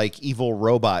fighting evil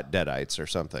robot Deadites or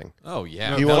something. Oh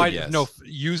yeah,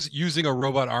 using a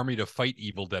robot army to fight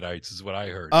evil Deadites is what I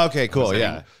heard. Okay, cool.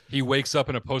 Yeah, he wakes up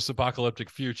in a post-apocalyptic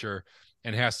future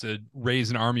and has to raise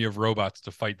an army of robots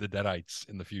to fight the Deadites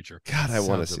in the future. God, I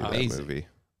want to see that movie.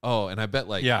 Oh, and I bet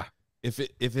like Yeah. if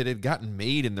it had gotten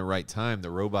made in the right time, the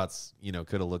robots,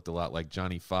 could have looked a lot like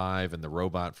Johnny Five and the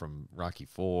robot from Rocky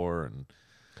IV and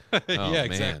Yeah,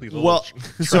 exactly. The Well,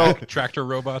 little so tractor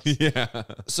robots. yeah.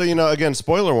 so again,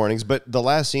 spoiler warnings, but the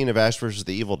last scene of Ash versus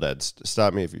the Evil Dead.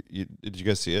 Stop me if you did. You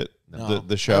guys see it? No.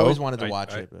 The I show. always wanted to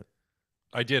watch it, but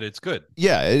I did. It's good.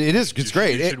 Yeah, it is. It's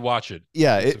great. You should watch it.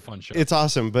 Yeah, it's a fun show. It's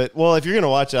awesome. But if you're gonna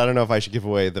watch it, I don't know if I should give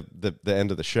away the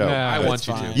end of the show. Nah, I that's want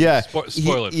you fine. to. Yeah,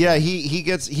 Spoil it. Yeah,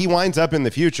 he winds up in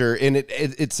the future, and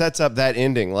it sets up that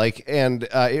ending. And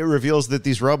it reveals that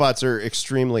these robots are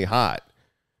extremely hot.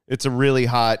 It's a really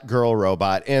hot girl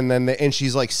robot, and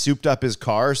she's like souped up his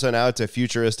car, so now it's a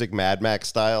futuristic Mad Max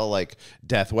style like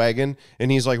death wagon,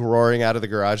 and he's like roaring out of the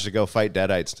garage to go fight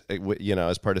Deadites,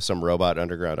 as part of some robot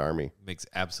underground army. Makes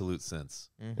absolute sense.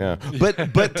 Yeah, but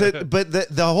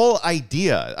the whole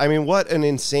idea. I mean, what an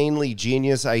insanely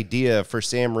genius idea for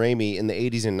Sam Raimi in the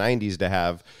 80s and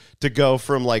 90s to go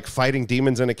from like fighting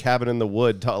demons in a cabin in the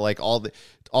wood to like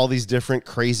all these different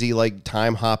crazy like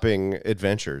time hopping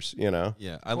adventures. Yeah,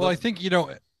 I think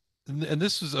and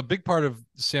this was a big part of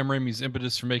Sam Raimi's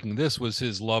impetus for making this was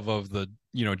his love of the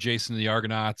Jason and the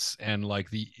Argonauts and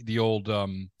like the old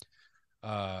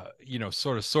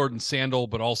sort of sword and sandal,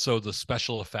 but also the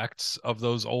special effects of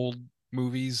those old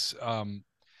movies,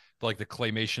 like the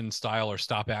claymation style or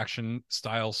stop action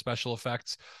style special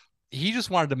effects. He just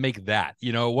wanted to make that,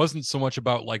 it wasn't so much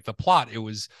about like the plot. It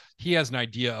was, he has an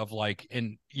idea of like,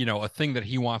 a thing that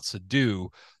he wants to do.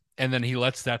 And then he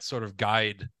lets that sort of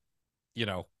guide,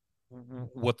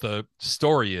 what the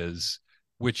story is,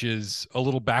 which is a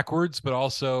little backwards, but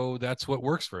also that's what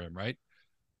works for him. Right.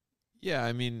 Yeah.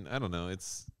 I mean, I don't know.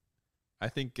 I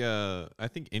think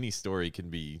any story can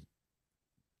be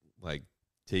like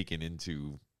taken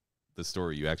into the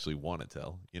story you actually want to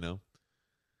tell,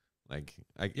 Like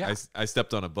I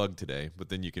stepped on a bug today, but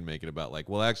then you can make it about like,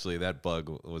 well, actually that bug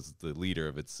was the leader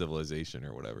of its civilization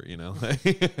or whatever,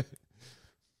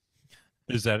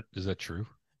 Is that true?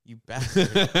 you bastard.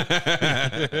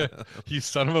 You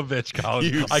son of a bitch,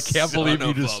 Colin. You I can't son believe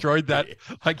you of a destroyed that.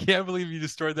 bitch. I can't believe you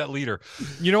destroyed that leader.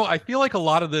 I feel like a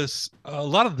lot of this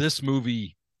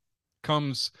movie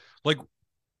comes like,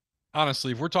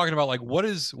 honestly, if we're talking about like what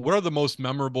are the most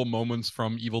memorable moments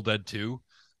from Evil Dead 2?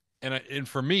 And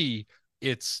for me,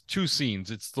 it's two scenes.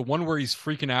 It's the one where he's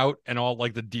freaking out and all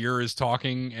like the deer is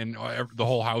talking and the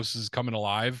whole house is coming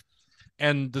alive.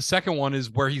 And the second one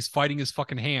is where he's fighting his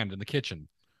fucking hand in the kitchen.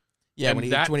 Yeah,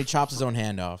 And when he chops his own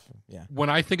hand off. Yeah. When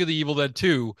I think of the Evil Dead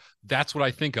 2, that's what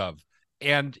I think of.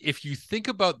 And if you think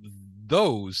about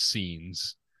those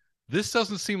scenes, this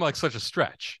doesn't seem like such a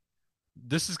stretch.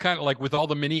 This is kind of like with all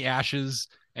the mini Ashes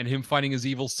and him fighting his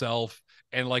evil self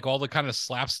and like all the kind of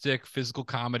slapstick physical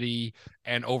comedy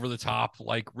and over the top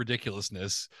like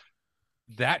ridiculousness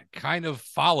that kind of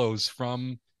follows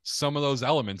from some of those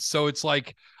elements. So it's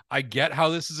like, I get how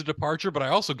this is a departure, but I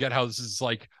also get how this is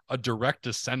like a direct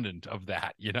descendant of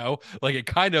that, like it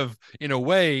kind of, in a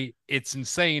way, it's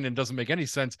insane and doesn't make any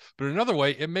sense, but in another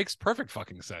way, it makes perfect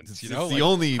fucking sense. It's like, the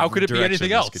only how could it be direction anything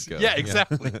this else? could go. Yeah,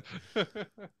 exactly.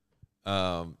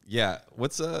 Yeah.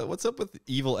 What's up with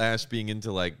Evil Ash being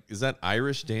into like, is that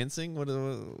Irish dancing?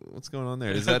 What's going on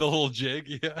there? Is that the little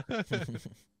jig? Yeah.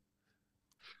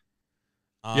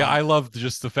 Yeah, I love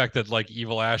just the fact that like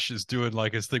Evil Ash is doing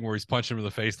like his thing where he's punching him in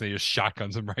the face and he just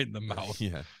shotguns him right in the mouth.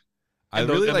 Yeah. And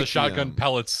I really the like shotgun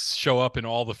pellets show up in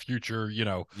all the future,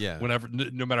 Yeah. whenever,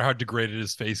 no matter how degraded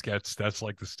his face gets, that's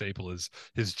like the staple is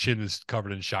his chin is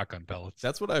covered in shotgun pellets.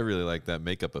 That's what I really like, that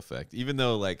makeup effect. Even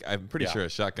though like I'm pretty Yeah. sure a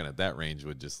shotgun at that range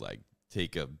would just like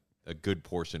take a good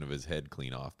portion of his head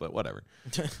clean off, but whatever.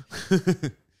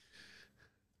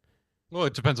 Well,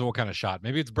 it depends on what kind of shot.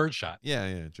 Maybe it's bird shot.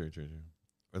 Yeah, true.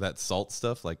 Or that salt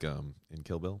stuff like in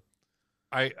Kill Bill.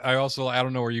 I also, I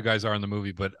don't know where you guys are in the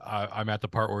movie, but I'm at the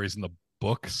part where he's in the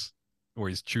books, where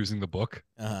he's choosing the book.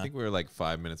 I think we were like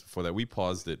 5 minutes before that. We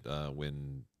paused it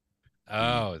when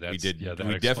Oh, we that's did. Yeah, that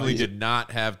we definitely explains it. did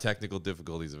not have technical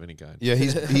difficulties of any kind. Yeah,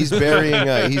 he's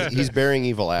burying he's burying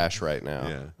Evil Ash right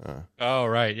now. Yeah. Oh,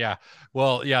 right. Yeah.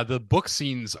 Well, yeah, the book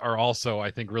scenes are also,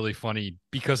 I think, really funny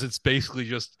because it's basically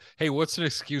just, hey, what's an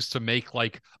excuse to make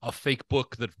like a fake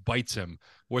book that bites him?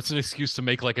 What's an excuse to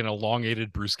make like an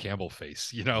elongated Bruce Campbell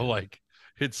face? Like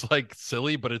it's like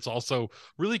silly, but it's also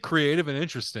really creative and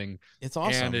interesting. It's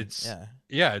awesome. And it's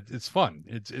it's fun.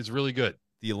 It's really good.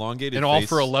 The elongated And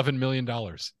face, all for $11 million.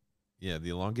 Yeah, the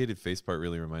elongated face part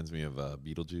really reminds me of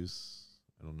Beetlejuice.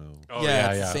 I don't know. Oh, yeah,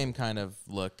 it's the same kind of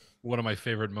look. One of my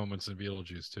favorite moments in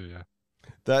Beetlejuice too. Yeah.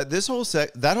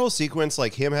 That whole sequence,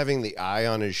 like him having the eye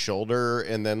on his shoulder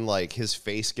and then like his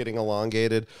face getting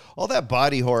elongated, all that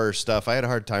body horror stuff, I had a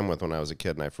hard time with when I was a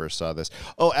kid and I first saw this.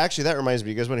 Oh, actually, that reminds me.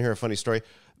 You guys want to hear a funny story?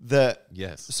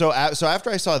 Yes. So after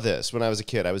I saw this when I was a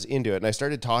kid, I was into it, and I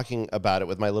started talking about it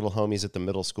with my little homies at the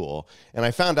middle school, and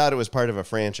I found out it was part of a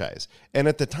franchise. And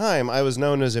at the time, I was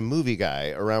known as a movie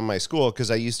guy around my school because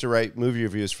I used to write movie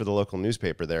reviews for the local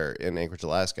newspaper there in Anchorage,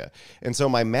 Alaska. And so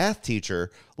my math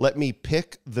teacher let me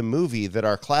pick the movie that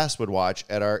our class would watch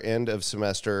at our end of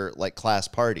semester like class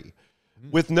party.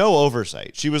 With no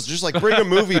oversight. She was just like, bring a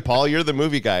movie, Paul. You're the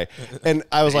movie guy. And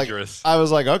I was like,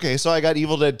 okay, so I got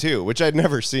Evil Dead 2, which I'd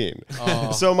never seen.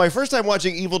 Oh. So my first time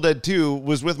watching Evil Dead 2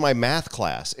 was with my math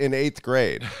class in 8th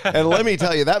grade. And let me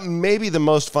tell you, that may be the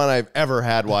most fun I've ever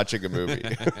had watching a movie.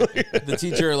 The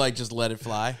teacher like just let it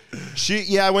fly?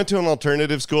 I went to an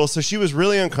alternative school, so she was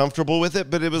really uncomfortable with it,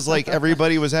 but it was like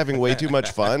everybody was having way too much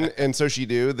fun. And so she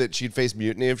knew that she'd face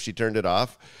mutiny if she turned it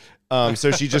off.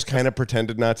 So she just kind of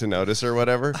pretended not to notice or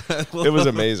whatever. It was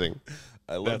amazing.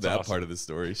 I love that part of the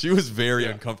story. She was very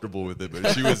uncomfortable with it,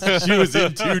 but she was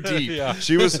in too deep. Yeah.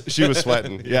 She was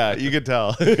sweating. Yeah, you could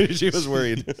tell. She was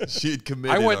worried. She had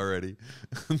committed already.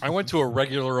 I went to a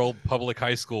regular old public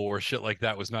high school where shit like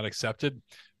that was not accepted.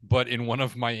 But in one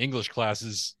of my English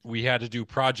classes, we had to do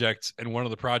projects, and one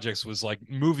of the projects was like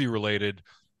movie related,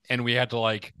 and we had to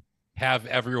like have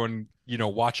everyone,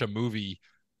 watch a movie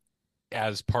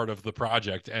as part of the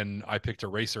project, and I picked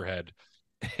Eraserhead,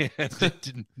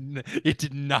 and it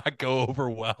did not go over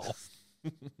well.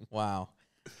 Wow.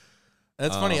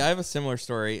 That's funny. I have a similar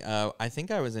story. I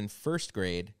think I was in first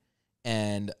grade,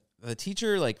 and the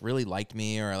teacher like really liked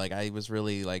me, or like I was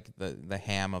really like the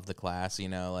ham of the class,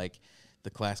 like the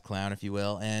class clown, if you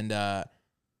will. And I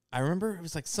remember it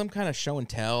was like some kind of show and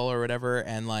tell or whatever,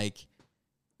 and like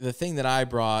the thing that I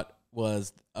brought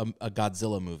was a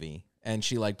Godzilla movie. And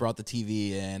she like brought the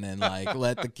TV in and like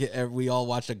let the kid. We all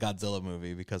watched a Godzilla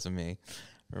movie because of me.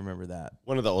 I remember that.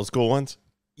 One of the old school ones.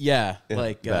 Yeah,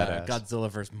 like Godzilla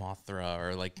versus Mothra,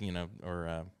 or like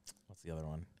or what's the other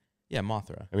one? Yeah,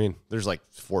 Mothra. I mean, there's like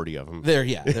 40 of them.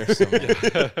 There's so many.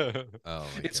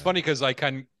 It's funny because I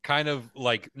can kind of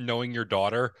like knowing your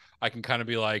daughter. I can kind of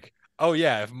be like, oh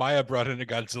yeah, if Maya brought in a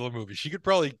Godzilla movie,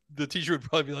 the teacher would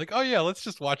probably be like, oh yeah, let's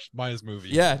just watch Maya's movie.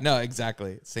 Yeah, no,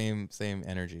 exactly. Same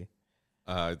energy.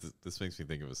 This makes me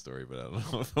think of a story, but I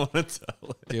don't know if I want to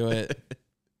tell it. Do it.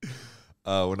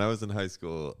 When I was in high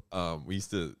school,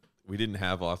 we didn't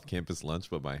have off-campus lunch,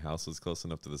 but my house was close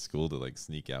enough to the school to like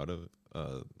sneak out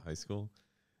of high school.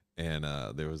 And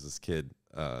there was this kid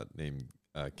named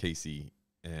Casey,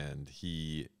 and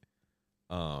he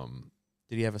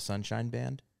did he have a Sunshine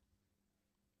Band?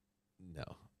 No.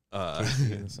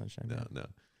 Casey and the Sunshine Band? No.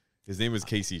 His name was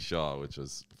Casey Shaw, which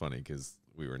was funny because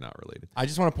we were not related. I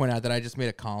just want to point out that I just made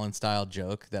a Colin-style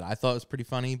joke that I thought was pretty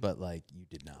funny, but like you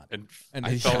did not. And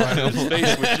I fell right on his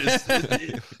face, which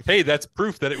is, hey, that's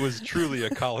proof that it was truly a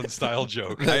Colin-style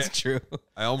joke. That's true.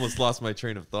 I almost lost my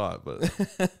train of thought, but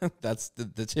that's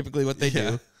the typically what they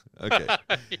do. Okay.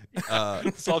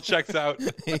 This all checks out.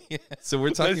 So we're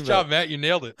talking nice job, Matt. You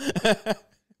nailed it.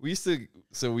 We used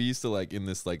to like in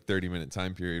this like 30-minute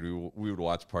time period, we would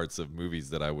watch parts of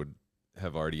movies that I would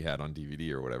have already had on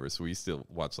DVD or whatever. So we used to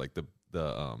watch like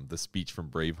the speech from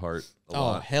Braveheart a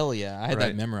lot. Hell yeah. I had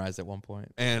that memorized at one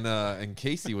point. And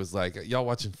Casey was like, y'all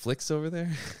watching flicks over there?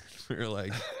 we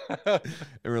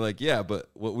were like, yeah, but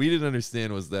what we didn't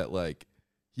understand was that like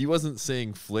he wasn't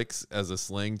saying flicks as a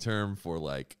slang term for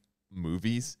like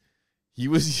movies. He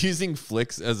was using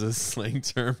flicks as a slang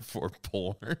term for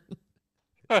porn.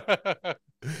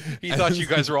 He thought you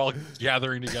guys were all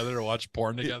gathering together to watch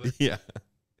porn together. Yeah.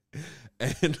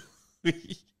 And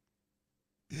he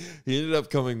ended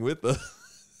up coming with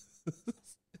us.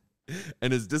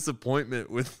 And his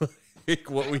disappointment with like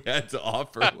what we had to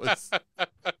offer was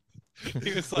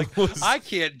he was like, I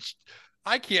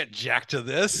can't jack to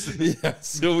this. Yeah,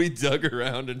 so we dug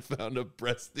around and found a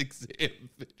breast exam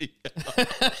video.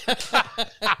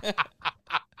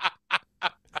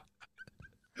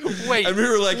 Wait, and we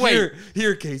were like,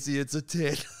 here, Casey, it's a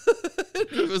tit.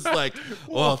 He was like,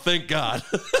 well, thank God.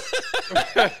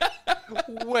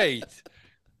 Wait,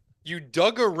 you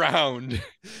dug around,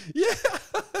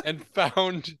 and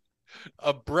found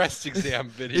a breast exam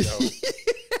video.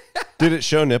 Did it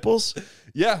show nipples?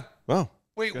 Yeah. Wow.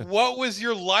 Wait, good. What was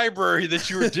your library that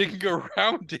you were digging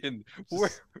around in?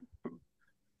 Where?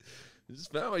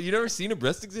 You never seen a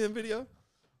breast exam video?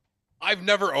 I've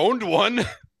never owned one.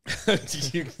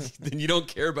 Then you don't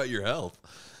care about your health.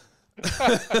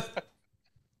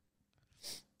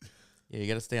 Yeah, you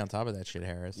got to stay on top of that shit,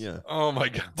 Harris. Yeah. Oh my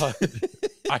God.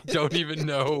 I don't even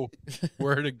know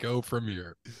where to go from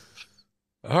here.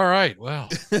 All right, well,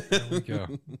 there we go.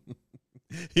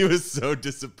 He was so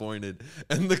disappointed,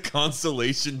 and the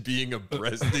consolation being a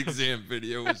breast exam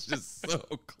video was just so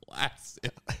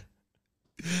classic.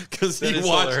 Because he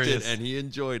watched hilarious. it and he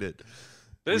enjoyed it.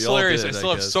 That is We all hilarious. did, I still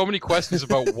I have guess. so many questions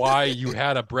about why you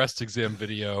had a breast exam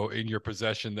video in your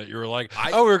possession that you were like,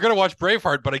 oh, we were going to watch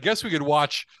Braveheart, but I guess we could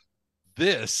watch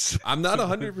this. I'm not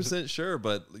 100% sure,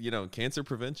 but cancer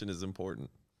prevention is important.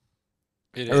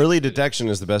 Early detection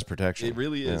is the best protection. It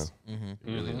really is. Mm-hmm.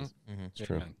 It really is. It's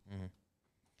true.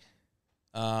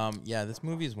 Yeah, this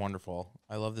movie is wonderful.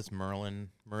 I love this Merlin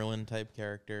type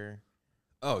character.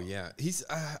 Oh yeah, he's.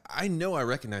 I know I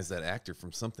recognize that actor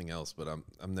from something else, but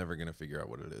I'm never gonna figure out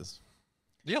what it is.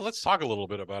 Yeah, let's talk a little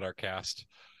bit about our cast.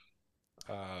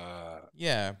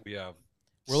 Yeah, We have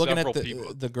we're looking at several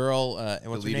people. the girl. What's The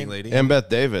her leading name? lady. Embeth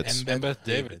Davidtz. Embeth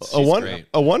Davidtz. great.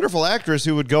 A wonderful actress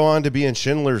who would go on to be in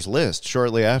Schindler's List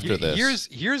shortly after this.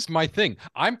 Here's my thing.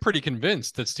 I'm pretty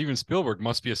convinced that Steven Spielberg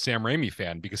must be a Sam Raimi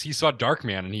fan because he saw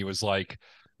Darkman and he was like,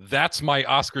 "That's my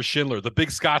Oscar Schindler, the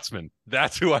big Scotsman.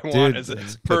 That's who I want as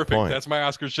that's a good perfect. point. That's my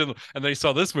Oscar Schindler." And then he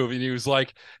saw this movie and he was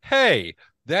like, "Hey,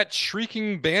 that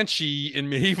shrieking banshee in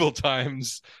medieval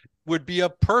times would be a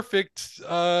perfect,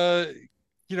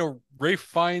 Rafe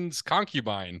Fiennes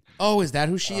concubine." Oh, is that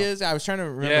who she is? I was trying to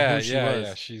remember who she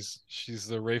was. Yeah. She's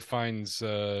the Rafe Fiennes.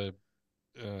 I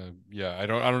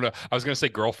don't know. I was gonna say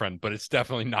girlfriend, but it's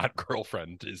definitely not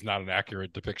girlfriend. Is not an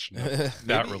accurate depiction of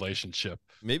that relationship.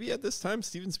 Maybe at this time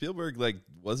Steven Spielberg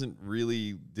wasn't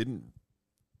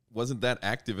that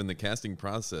active in the casting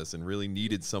process and really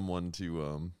needed someone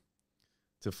to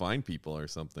find people or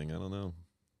something. I don't know.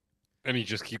 And he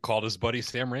called his buddy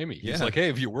Sam Raimi. He's Yeah. like, "Hey,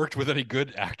 have you worked with any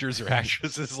good actors or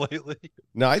actresses lately?"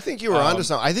 No, I think you were onto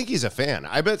something. I think he's a fan.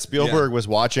 I bet Spielberg was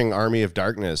watching Army of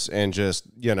Darkness and just,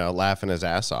 laughing his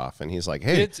ass off. And he's like,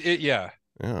 hey.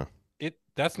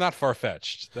 That's not far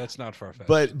fetched. That's not far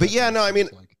fetched. But yeah, no, I mean,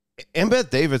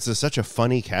 Embeth Davidtz is such a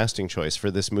funny casting choice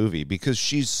for this movie because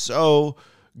she's so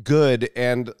good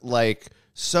and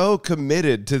so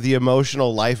committed to the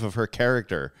emotional life of her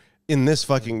character in this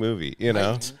fucking movie,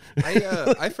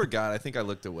 I forgot. I think I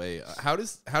looked away. How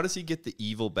does he get the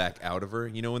evil back out of her?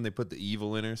 When they put the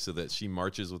evil in her so that she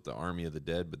marches with the army of the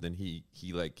dead, but then he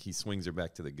swings her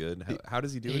back to the good. How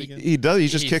does he do it again? He does. He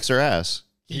just kicks her ass.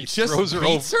 He just throws her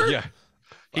beats over. her? Yeah.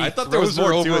 I thought there was throws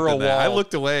more her to it over than a that. I wall.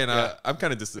 looked away, and Yeah. I'm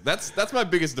kind of that's my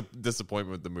biggest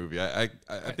disappointment with the movie. I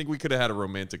think we could have had a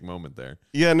romantic moment there.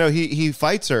 Yeah, no, he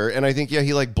fights her, and I think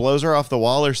he blows her off the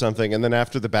wall or something, and then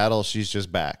after the battle, she's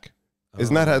just back.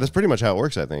 Isn't that's pretty much how it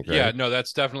works? I think. Right? Yeah, no,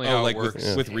 that's definitely how it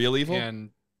works. with real evil.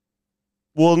 And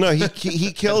Well, no,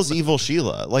 he kills evil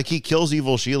Sheila. He kills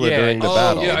evil Sheila during the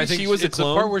battle. Yeah, I Maybe think she was a it's the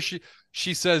clone? part where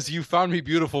she says, "You found me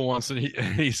beautiful once," and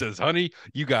he says, "Honey,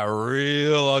 you got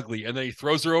real ugly," and then he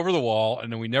throws her over the wall,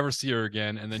 and then we never see her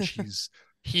again, and then she's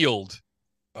healed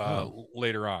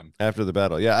later on. After the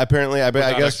battle, yeah. Apparently, I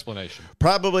Without guess explanation.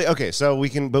 probably okay. So we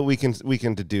can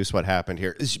deduce what happened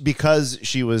here because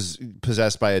she was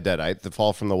possessed by a deadite. The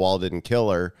fall from the wall didn't kill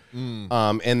her,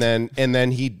 and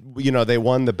then he, they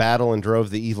won the battle and drove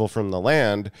the evil from the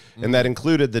land, and that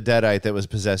included the deadite that was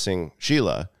possessing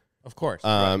Sheila. Of course.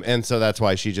 And so that's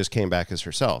why she just came back as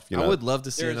herself. I would love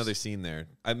to see There's- another scene there.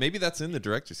 Maybe that's in the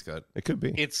director's cut. It could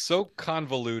be. It's so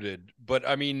convoluted, but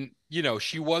I mean,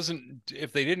 she wasn't.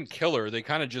 If they didn't kill her, they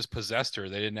kind of just possessed her.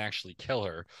 They didn't actually kill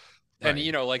her. And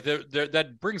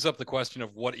that brings up the question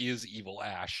of what is evil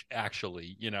Ash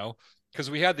actually,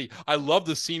 because we had I love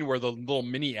the scene where the little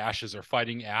mini Ashes are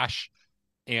fighting Ash,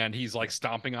 and he's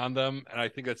stomping on them, and I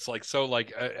think it's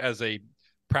as a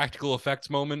practical effects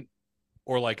moment,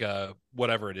 or a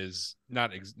whatever it is,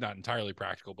 not entirely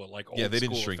practical, but old they didn't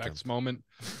school shrink effects him. moment.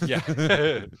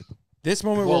 Yeah. This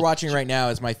moment Well, we're watching right now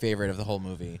is my favorite of the whole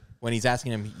movie. When he's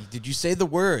asking him, "Did you say the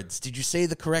words? Did you say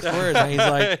the correct words?" And he's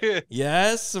like,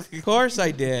 "Yes, of course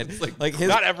I did." His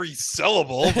Not every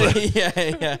syllable. But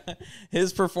yeah.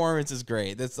 His performance is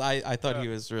great. I thought he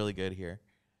was really good here.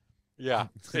 yeah,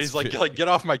 he's like, get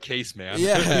off my case, man.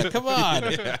 Yeah, come on.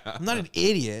 I'm not an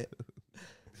idiot.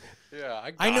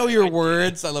 Yeah, I know your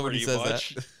words. I love when he says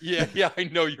that. Yeah, I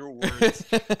know your words.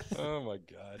 Oh my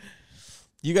god.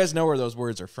 You guys know where those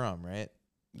words are from, right?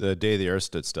 The day the earth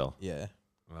stood still. Yeah.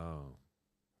 Oh,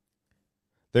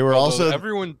 They were Although also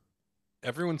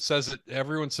everyone says it.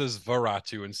 Everyone says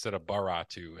Varatu instead of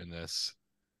Baratu in this.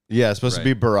 Yeah, it's supposed to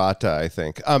be Barata, I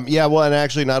think. Yeah, well, and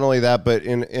actually not only that, but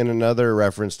in another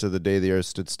reference to the day the earth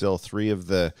stood still, 3 of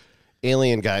the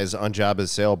alien guys on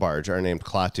Jabba's sail barge are named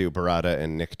Klaatu, Barata,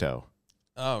 and Nikto.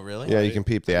 Oh, really? Yeah, you can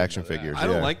peep the I didn't action know that. figures. I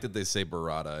don't yeah. like that they say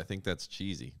burrata. I think that's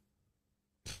cheesy.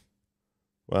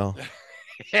 Well,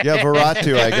 yeah,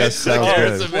 Baratu, I guess,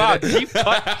 sounds good. Wow, deep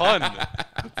cut pun.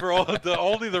 For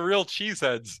only the real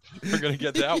cheeseheads are going to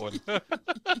get that one.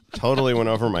 Totally went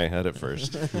over my head at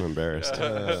first. I'm embarrassed.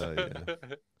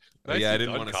 Nicely I didn't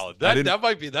done, wanna- Colin. I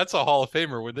didn't- That's a Hall of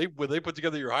Famer when they put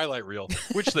together your highlight reel,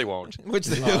 which they won't. Which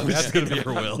they That's going to be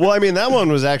never will. Well, I mean, that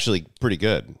one was actually pretty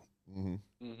good. Mhm.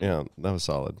 Yeah, that was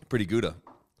solid. Pretty good.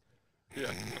 Yeah.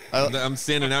 I'm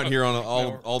standing out here on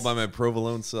all by my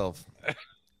provolone self.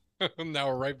 Now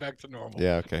we're right back to normal.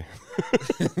 Yeah, okay.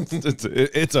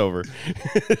 it's over.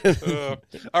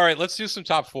 All right, let's do some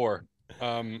top 4.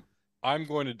 I'm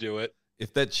going to do it.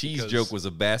 If that cheese Because- joke was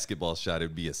a basketball shot,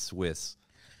 it'd be a Swiss.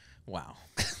 Wow.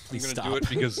 I'm Please going to stop.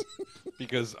 do it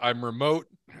because I'm remote,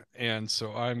 and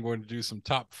so I'm going to do some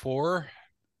top 4.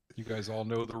 You guys all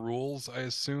know the rules, I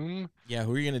assume. Yeah,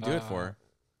 who are you going to do it for?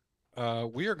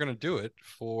 We are going to do it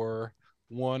for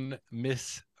one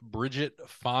Miss Bridget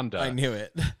Fonda. I knew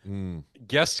it. Mm.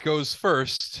 Guest goes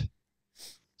first.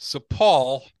 So,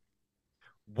 Paul,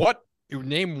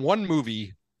 name one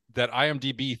movie that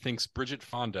IMDb thinks Bridget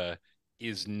Fonda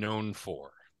is known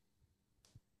for?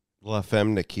 La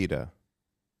Femme Nikita.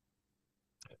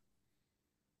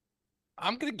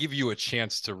 I'm going to give you a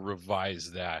chance to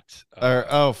revise that.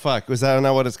 Oh, fuck. Was that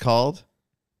not what it's called?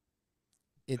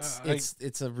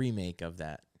 It's a remake of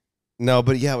that. No,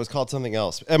 but yeah, it was called something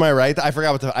else. Am I right? I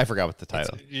forgot what the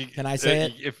title. Can I say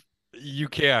it? If you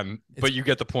can, but you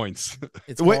get the points.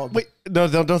 It's Wait, called wait. No,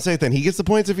 don't say it then. He gets the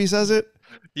points if he says it?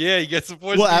 Yeah, he gets the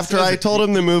points. Well, if he after says I it. told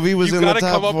him the movie was you in the gotta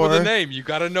top come up 4. with a name. You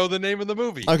got to know the name of the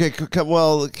movie. Okay,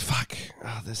 well, fuck.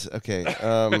 Oh, this okay.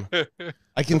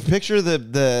 I can picture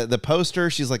the poster.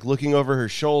 She's like looking over her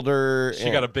shoulder. She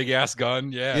got a big ass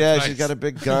gun. Yeah, Yeah, it's she's nice. got a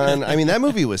big gun. I mean, that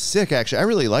movie was sick. Actually, I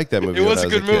really liked that movie. It when was I a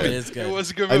good kid. movie. It is good. It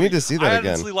was a good I movie. need to see that I again.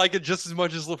 honestly like it just as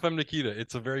much as La Femme Nikita.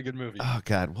 It's a very good movie. Oh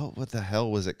God, what the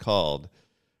hell was it called?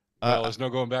 Well, there's no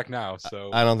going back now.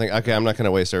 So I don't think. Okay, I'm not going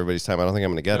to waste everybody's time. I don't think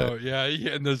I'm going to get Oh, it. yeah,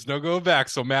 and there's no going back.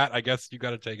 So Matt, I guess you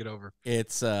got to take it over.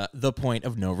 It's the point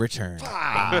of no return.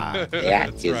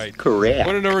 That's right. correct.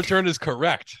 Point of no return is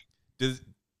correct.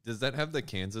 Does that have the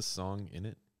Kansas song in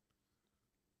it?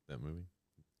 That movie?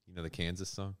 You know the Kansas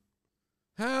song?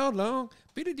 How long?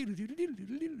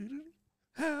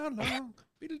 How long?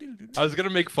 I was gonna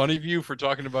make fun of you for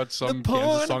talking about some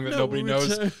Kansas song that nobody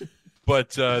knows, but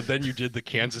then you did the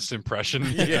Kansas impression.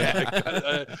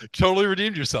 Yeah, totally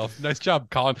redeemed yourself. Nice job,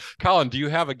 Colin. Colin, do you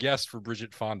have a guess for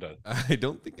Bridget Fonda? I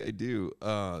don't think I do.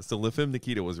 So La Femme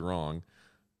Nikita was wrong.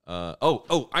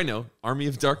 I know. Army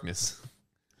of Darkness.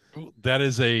 That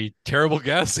is a terrible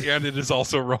guess, and it is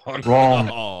also wrong.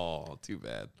 Oh, too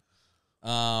bad.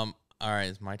 All right,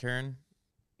 it's my turn.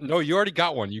 No, you already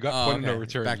got one. You got Oh, point of no okay.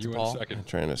 return. Back to you went Paul? second. I'm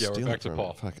trying to Yeah, we're steal back it to from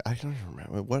Paul. Fuck, I don't even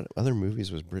remember what other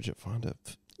movies was Bridget Fonda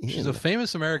in? She's a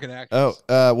famous American actress.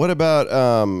 What about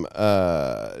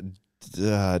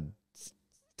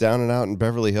Down and Out in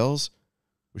Beverly Hills?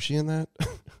 Was she in that?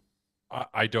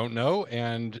 I don't know,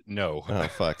 and no. Oh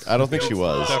fuck, I don't think she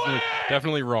was.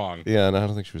 Definitely wrong. Yeah, no, I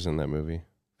don't think she was in that movie.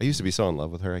 I used to be so in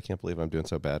love with her. I can't believe I'm doing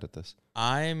so bad at this.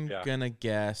 I'm Yeah. gonna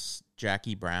guess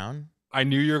Jackie Brown. I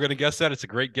knew you were going to guess that. It's a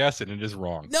great guess, and it is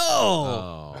wrong. No.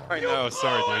 Oh. I know.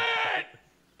 Sorry, dude.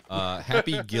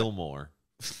 Happy Gilmore.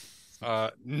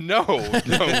 No,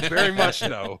 very much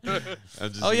no.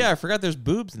 Oh yeah, I forgot there's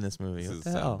boobs in this movie. This What is the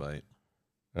a hell?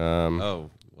 soundbite. Oh,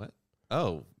 What?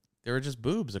 Oh, There were just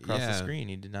boobs across the Yeah. screen.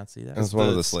 You did not see that. That's one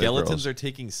of the slave skeletons girls. are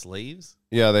taking slaves.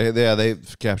 yeah,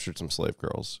 they've captured some slave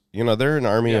girls. You know, they're an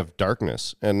army Yeah. of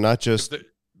darkness, and not just If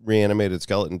reanimated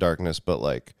skeleton darkness, but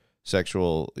like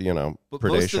sexual, But predation.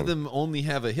 most of them only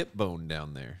have a hip bone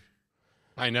down there.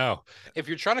 I know. If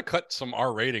you're trying to cut some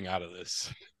R rating out of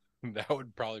this, that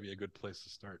would probably be a good place to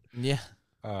start. Yeah.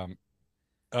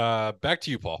 Back to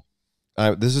you, Paul.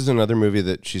 This is another movie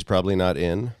that she's probably not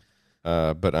in,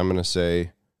 but I'm gonna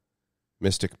say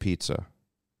Mystic Pizza.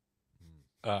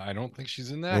 I don't think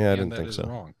she's in that. Yeah, I and didn't that think is so.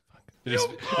 Wrong. It's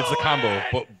the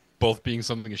combo, both being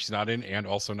something she's not in and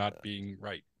also not being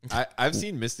right. I've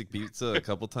seen Mystic Pizza a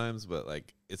couple times, but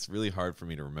like it's really hard for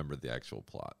me to remember the actual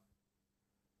plot.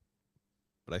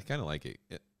 But I kind of like it.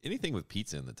 Anything with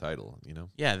pizza in the title, you know?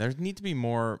 Yeah, there need to be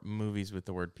more movies with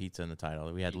the word pizza in the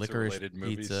title. We had Licorice Pizza-related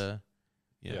movies. Pizza,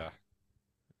 Yeah.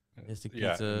 Mystic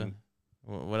Yeah, Pizza. and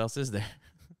What else is there?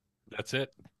 that's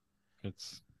it.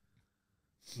 It's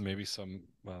maybe some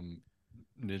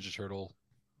Ninja Turtle.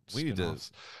 We need to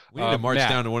spin-offs. We need to march Matt.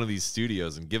 down to one of these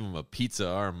studios and give them a pizza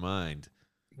our mind.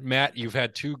 Matt, you've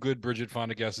had two good Bridget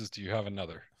Fonda guesses. Do you have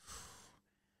another?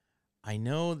 I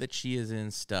know that she is in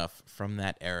stuff from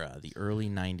that era, the early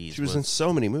 90s. She was in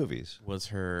so many movies. Was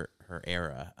her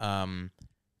era.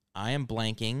 I am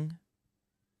blanking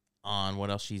on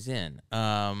what else she's in.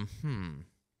 Can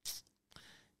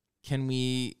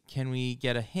we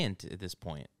get a hint at this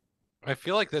point? I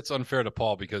feel like that's unfair to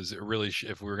Paul because it really,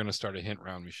 if we were going to start a hint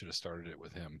round, we should have started it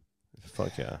with him.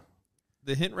 Fuck yeah.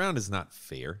 The hint round is not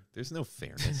fair. There's no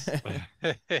fairness.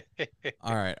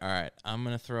 All right. I'm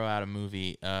gonna throw out a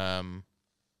movie. I'm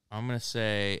gonna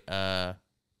say, oh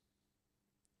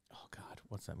God,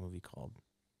 what's that movie called?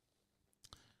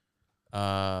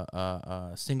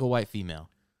 Single White Female.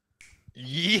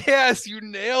 Yes, you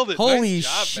nailed it. Holy Nice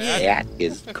job, shit! man. That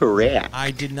is correct.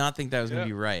 I did not think that was gonna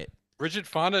be right. Bridget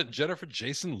Fonda and Jennifer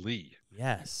Jason Leigh.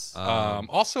 Yes.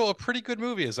 Also a pretty good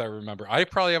movie, as I remember. I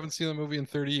probably haven't seen the movie in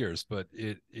 30 years, but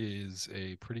it is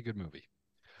a pretty good movie.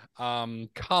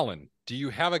 Colin, do you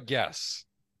have a guess?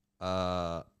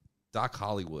 Doc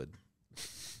Hollywood.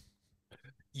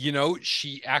 You know,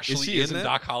 she actually is in that?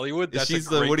 Doc Hollywood. That's She's a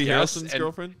great the Woody guess, Harrelson's and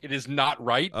girlfriend? It is not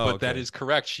right, Oh, but that okay. is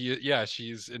correct.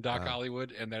 She's in Doc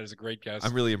Hollywood, and that is a great guess.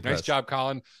 I'm really impressed. Nice job,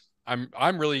 Colin.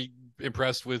 I'm really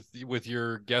impressed with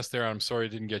your guess there. I'm sorry I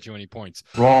didn't get you any points.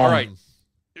 Wrong. All right.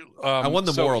 I won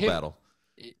the moral battle.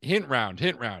 Hint round.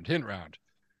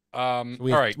 All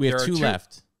We right. have two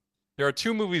left. There are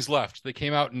two movies left. They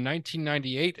came out in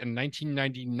 1998 and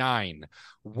 1999.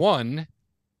 One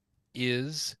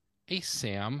is a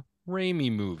Sam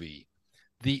Raimi movie.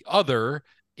 The other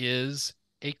is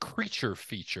a creature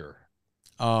feature.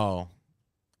 Oh,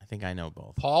 I think I know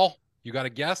both. Paul, you got a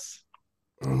guess?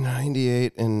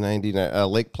 98 and 99.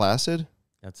 Lake Placid?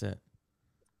 That's it.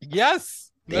 Yes.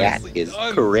 That Nicely is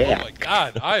done. correct. Oh my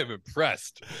God, I am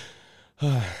impressed.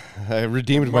 I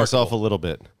redeemed myself a little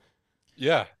bit.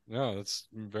 Yeah, no, that's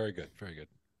very good. Very good.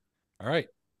 All right.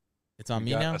 It's on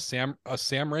me got now? A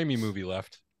Sam Raimi movie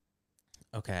left.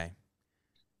 Okay.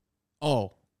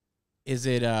 Oh, is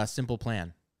it a Simple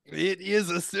Plan? It is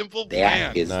a Simple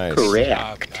Plan. That is Nice.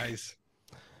 correct. Nice.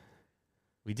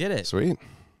 We did it. Sweet.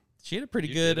 She had a pretty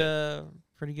You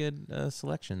good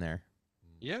selection there.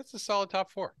 Yeah, it's a solid top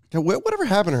four. Whatever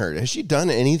happened to her? Has she done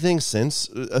anything since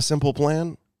A Simple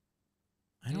Plan?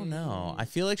 I don't know. I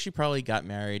feel like she probably got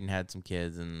married and had some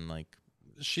kids and like.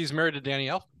 She's married to Danny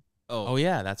Elfman. Oh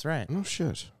yeah, that's right. Oh,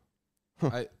 shit.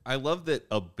 I love that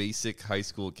a basic high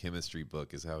school chemistry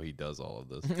book is how he does all of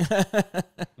this.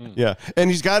 Yeah, and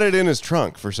he's got it in his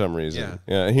trunk for some reason.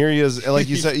 Yeah, and here he is. Like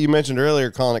you said, you mentioned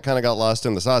earlier, Colin, it kind of got lost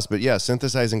in the sauce, but yeah,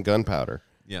 synthesizing gunpowder.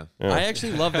 Yeah. I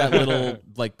actually love that little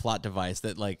like plot device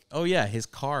that like, oh yeah, his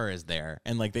car is there,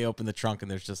 and like they open the trunk and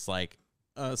there's just like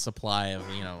a supply of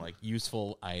like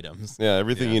useful items. Yeah,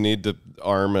 everything you need to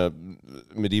arm a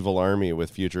medieval army with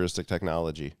futuristic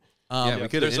technology. We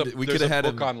could There's have a had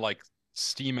book him on like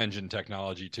steam engine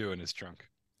technology too in his trunk.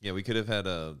 Yeah, we could have had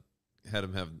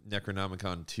him have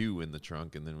Necronomicon 2 in the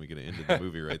trunk, and then we could have ended the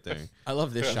movie right there. I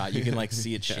love this shot. You can like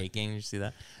see it shaking. You see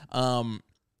that?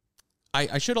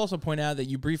 I should also point out that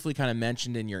you briefly kind of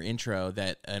mentioned in your intro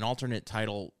that an alternate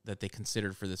title that they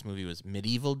considered for this movie was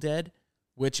Medieval Dead,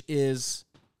 which is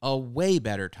a way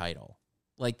better title.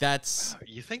 Like that's.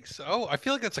 You think so? I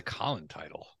feel like that's a Colin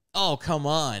title. Oh, come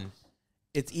on.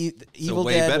 It's Evil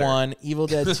way Dead better. 1, Evil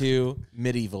Dead 2,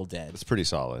 Medieval Dead. It's pretty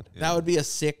solid. That would be a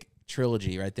sick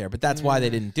trilogy right there. But that's why they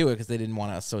didn't do it, because they didn't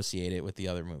want to associate it with the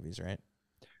other movies, right?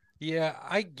 Yeah,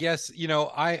 I guess,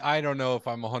 I don't know if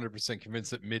I'm 100%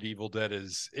 convinced that Medieval Dead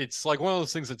it's like one of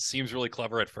those things that seems really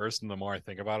clever at first, and the more I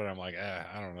think about it, I'm like,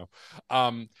 I don't know.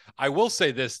 I will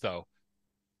say this, though.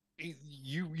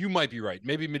 You might be right.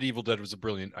 Maybe Medieval Dead was a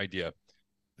brilliant idea.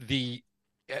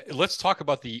 Let's talk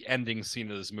about the ending scene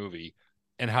of this movie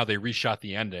and how they reshot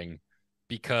the ending,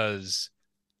 because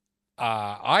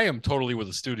I am totally with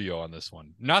the studio on this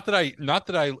one. Not that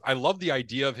I love the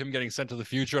idea of him getting sent to the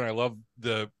future, and I love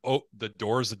the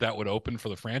doors that would open for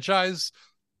the franchise,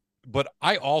 but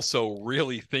I also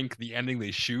really think the ending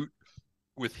they shoot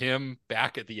with him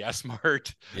back at the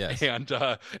S-Mart, Yes. and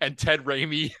Ted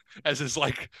Raimi as his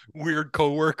like weird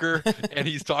coworker, and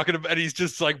he's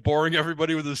just like boring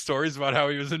everybody with his stories about how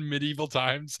he was in medieval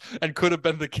times and could have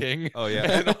been the king. Oh,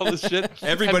 yeah. And all this shit.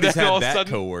 Everybody's And then all had of a that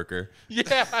sudden- coworker.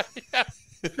 Yeah.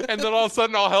 And then all of a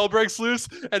sudden all hell breaks loose,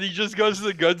 and he just goes to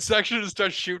the gun section and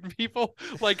starts shooting people.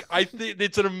 Like, I think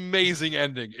it's an amazing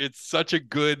ending. It's such a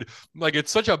good, like,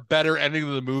 it's such a better ending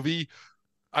than the movie.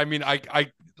 I mean, I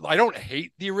don't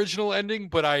hate the original ending,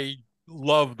 but I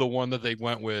love the one that they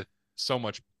went with so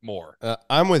much more.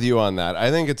 I'm with you on that.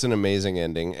 I think it's an amazing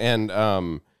ending, and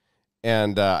also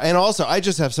I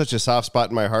just have such a soft spot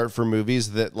in my heart for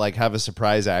movies that like have a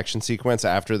surprise action sequence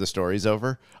after the story's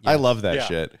over. I love that Yeah.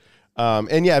 shit.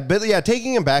 And yeah, but yeah,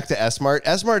 taking him back to S-Mart.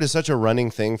 S-Mart is such a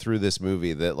running thing through this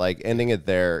movie that like ending it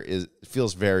there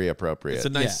feels very appropriate. It's a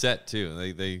nice set too.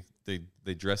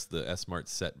 They dressed the S-Mart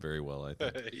set very well, I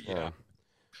think. Yeah.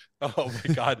 Oh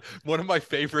my God. One of my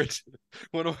favorite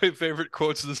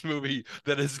quotes of this movie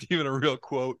that isn't even a real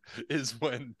quote is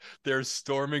when they're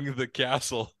storming the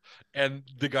castle and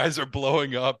the guys are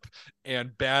blowing up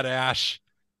and Bad Ash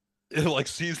like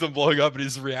sees them blowing up and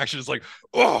his reaction is like,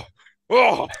 oh,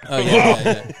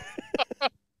 yeah.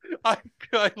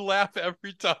 I laugh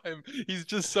every time. He's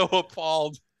just so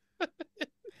appalled.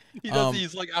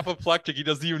 He's like apoplectic. He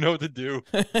doesn't even know what to do.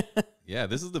 Yeah,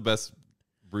 this is the best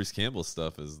Bruce Campbell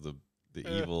stuff, is the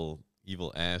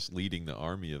evil Ash leading the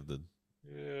army of the.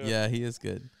 Yeah, he is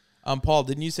good. Paul,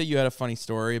 didn't you say you had a funny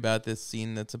story about this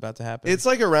scene that's about to happen? It's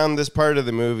like around this part of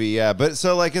the movie, yeah. But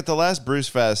so like at the last Bruce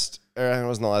Fest, it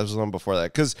wasn't the last, it was the one before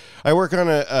that, because I work on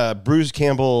a Bruce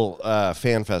Campbell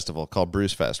fan festival called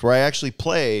Bruce Fest, where I actually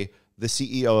play the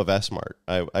CEO of S-Mart.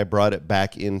 I brought it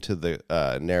back into the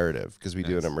narrative because we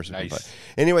do an immersive component.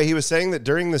 Anyway, he was saying that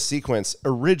during the sequence,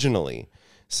 originally,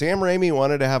 Sam Raimi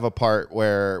wanted to have a part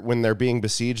where when they're being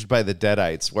besieged by the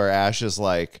Deadites, where Ash is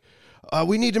like,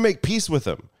 we need to make peace with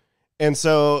them. And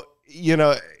so, you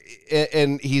know,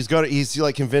 and he's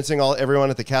like convincing everyone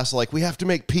at the castle, like, we have to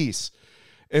make peace.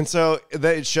 And so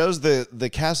it shows the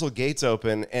castle gates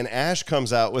open and Ash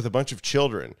comes out with a bunch of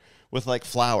children with like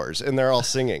flowers and they're all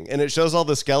singing. And it shows all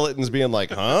the skeletons being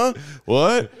like, huh?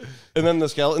 What? And then the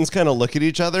skeletons kind of look at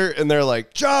each other and they're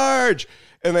like, charge!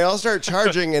 And they all start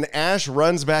charging, and Ash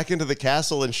runs back into the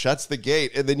castle and shuts the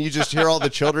gate, and then you just hear all the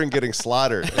children getting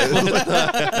slaughtered. Oh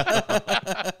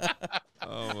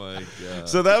my God.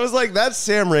 So that's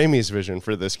Sam Raimi's vision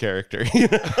for this character. You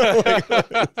know?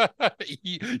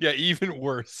 Yeah, even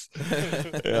worse.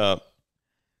 Yeah.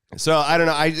 So I don't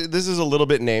know. This is a little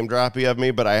bit name droppy of me,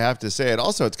 but I have to say it.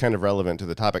 Also, it's kind of relevant to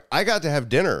the topic. I got to have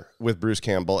dinner with Bruce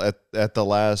Campbell at the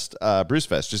last Bruce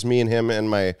Fest. Just me and him and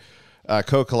my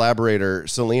co-collaborator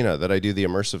Selena that I do the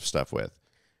immersive stuff with,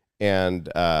 and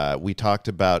we talked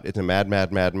about It's a Mad,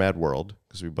 Mad, Mad, Mad World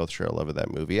because we both share a love of that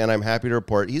movie. And I'm happy to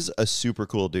report he's a super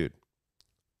cool dude.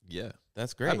 Yeah,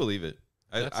 that's great. I believe it.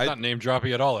 That's not name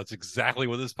droppy at all. That's exactly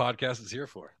what this podcast is here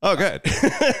for. Oh, good.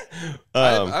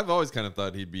 I've always kind of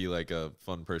thought he'd be like a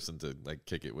fun person to like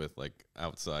kick it with, like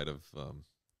outside of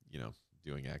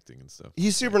doing acting and stuff.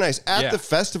 He's super nice. At the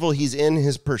festival, he's in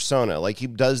his persona. Like he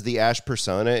does the Ash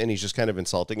persona and he's just kind of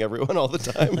insulting everyone all the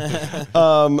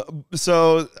time.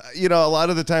 So, you know, a lot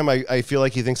of the time I feel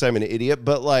like he thinks I'm an idiot,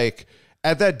 but like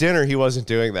at that dinner, he wasn't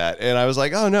doing that. And I was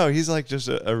like, oh no, he's like just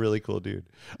a really cool dude.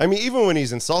 I mean, even when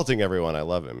he's insulting everyone, I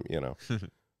love him, you know.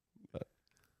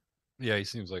 Yeah, he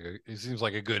seems like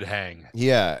a good hang.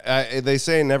 Yeah, they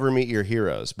say never meet your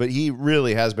heroes, but he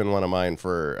really has been one of mine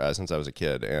for since I was a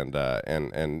kid, and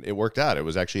it worked out. It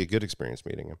was actually a good experience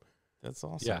meeting him. That's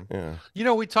awesome. Yeah. You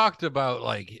know, we talked about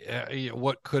like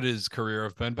what could his career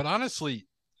have been, but honestly,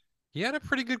 he had a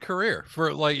pretty good career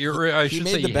for like. He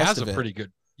has a pretty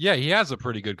good. Yeah, he has a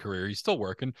pretty good career. He's still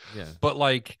working. Yeah, but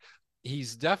like,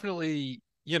 he's definitely,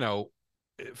 you know,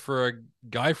 for a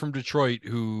guy from Detroit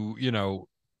who, you know,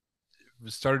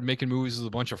 started making movies with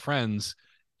a bunch of friends,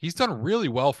 he's done really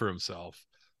well for himself.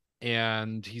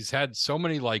 And he's had so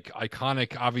many like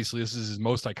iconic, obviously this is his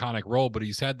most iconic role, but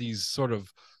he's had these sort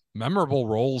of memorable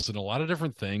roles in a lot of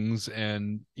different things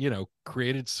and, you know,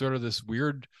 created sort of this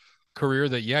weird career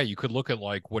that, yeah, you could look at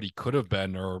like what he could have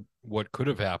been or what could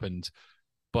have happened,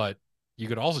 but you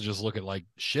could also just look at like,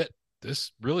 shit,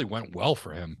 this really went well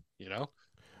for him, you know?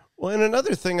 Well, and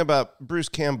another thing about Bruce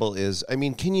Campbell is, I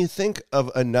mean, can you think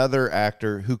of another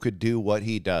actor who could do what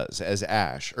he does as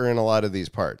Ash or in a lot of these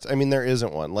parts? I mean, there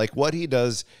isn't one. Like, what he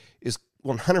does is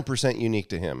 100% unique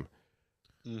to him.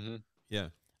 Mm-hmm. Yeah.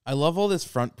 I love all this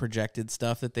front projected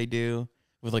stuff that they do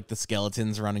with, like, the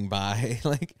skeletons running by.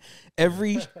 Like,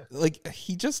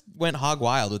 he just went hog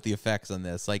wild with the effects on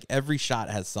this. Like, every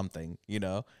shot has something, you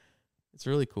know? It's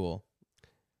really cool.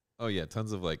 Oh, yeah.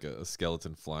 Tons of, like, a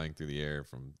skeleton flying through the air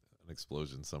from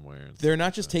explosion somewhere. They're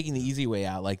not just taking the easy way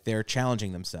out, like they're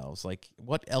challenging themselves. Like,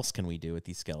 what else can we do with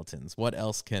these skeletons? What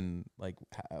else can, like,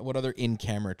 what other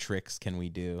in-camera tricks can we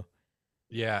do?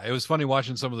 Yeah, it was funny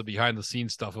watching some of the behind the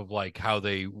scenes stuff of like how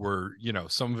they were, you know,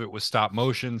 some of it was stop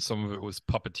motion, some of it was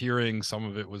puppeteering, some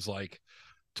of it was like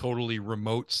totally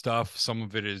remote stuff, some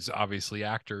of it is obviously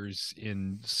actors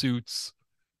in suits,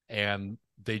 and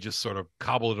they just sort of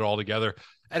cobbled it all together.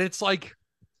 And it's like,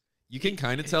 you can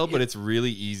kind of tell, but it's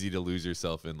really easy to lose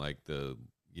yourself in like the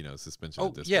suspension of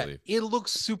Oh yeah, disbelief. it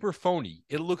looks super phony.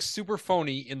 It looks super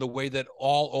phony in the way that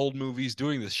all old movies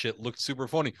doing this shit look super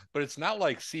phony. But it's not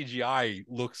like CGI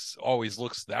always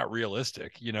looks that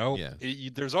realistic. Yeah.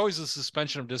 There's always a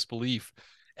suspension of disbelief,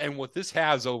 and what this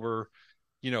has over,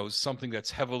 something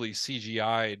that's heavily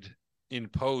CGI'd in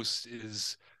post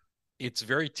is it's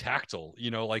very tactile.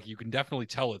 Like you can definitely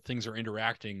tell that things are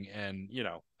interacting, and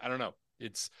I don't know.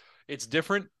 It's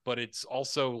different, but it's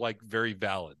also like very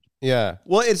valid. Yeah.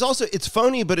 Well, it's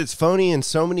phony, but it's phony in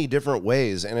so many different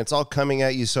ways, and it's all coming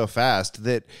at you so fast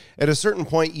that at a certain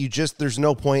point there's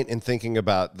no point in thinking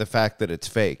about the fact that it's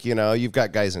fake. You've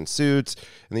got guys in suits,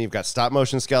 and then you've got stop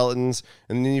motion skeletons,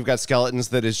 and then you've got skeletons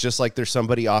that is just like there's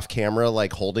somebody off camera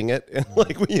like holding it, and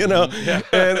Yeah.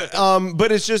 and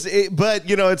but it's just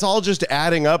it's all just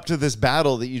adding up to this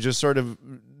battle that you just sort of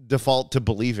default to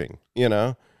believing.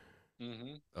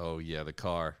 Mm-hmm. Oh yeah, the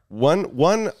car.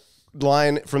 One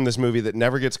line from this movie that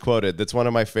never gets quoted, that's one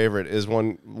of my favorite, is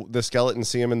when the skeletons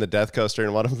see him in the death coaster,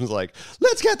 and one of them's like,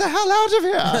 "Let's get the hell out of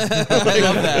here." I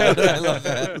love that. I love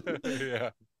that. Yeah.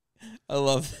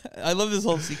 I love this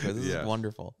whole sequence. This Yeah. is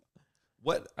wonderful.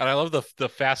 What? And I love the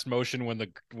fast motion when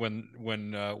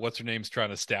what's her name's trying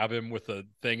to stab him with the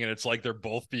thing, and it's like they're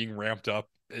both being ramped up.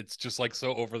 It's just like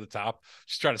so over the top.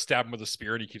 She's trying to stab him with a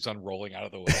spear, and he keeps on rolling out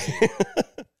of the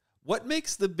way. What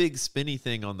makes the big spinny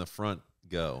thing on the front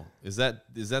go? Is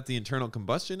that the internal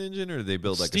combustion engine, or do they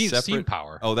build like a separate steam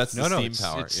power? Oh, that's the steam it's,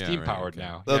 power. It's Yeah, steam right, powered okay.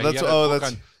 now. Oh,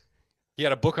 Yeah, he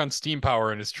had a book on steam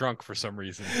power in his trunk for some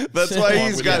reason. That's why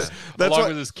along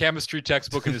with his chemistry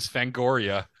textbook and his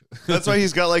Fangoria. That's why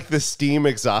he's got like the steam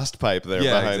exhaust pipe there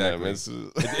Yeah, behind exactly.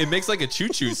 him. It makes like a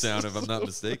choo-choo sound, if I'm not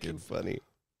mistaken. Funny.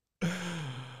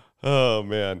 Oh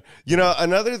man.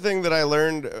 Another thing that I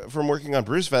learned from working on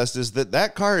Bruce Fest is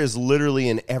that car is literally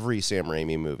in every Sam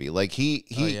Raimi movie. Like he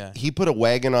put a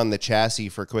wagon on the chassis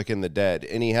for Quick and the Dead,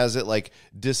 and he has it like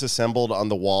disassembled on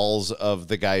the walls of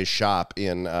the guy's shop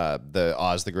in the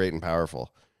Oz the Great and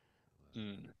Powerful.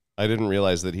 I didn't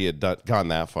realize that he had gone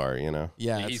that far,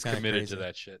 Yeah, He's committed to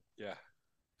that shit. Yeah.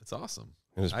 It's awesome.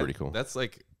 It was pretty cool. That's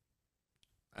like,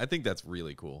 I think that's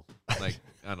really cool. Like,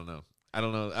 I don't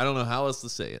know how else to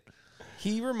say it.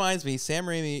 He reminds me, Sam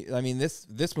Raimi. I mean,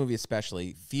 this movie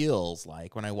especially feels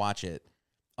like, when I watch it,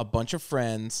 a bunch of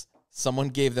friends. Someone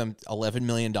gave them $11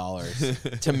 million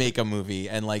to make a movie,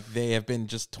 and like they have been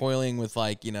just toiling with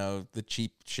like the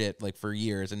cheap shit like for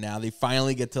years, and now they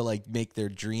finally get to like make their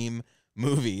dream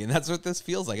movie, and that's what this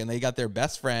feels like. And they got their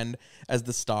best friend as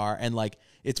the star, and like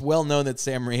it's well known that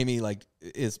Sam Raimi like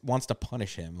wants to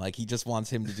punish him. Like he just wants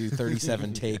him to do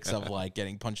 37 takes of like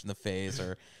getting punched in the face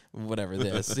or whatever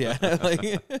this. Yeah, like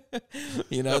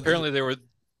Apparently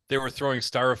they were throwing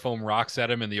styrofoam rocks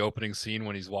at him in the opening scene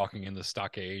when he's walking in the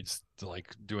stockades,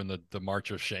 like doing the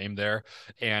March of Shame there,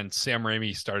 and Sam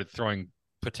Raimi started throwing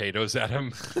potatoes at him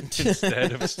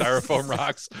instead of styrofoam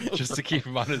rocks just to keep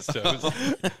him on his toes.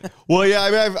 Well, yeah,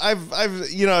 I mean,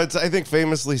 I've it's I think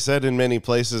famously said in many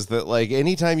places that like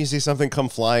anytime you see something come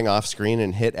flying off screen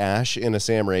and hit ash in a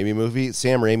Sam Raimi movie,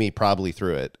 Sam Raimi probably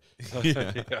threw it.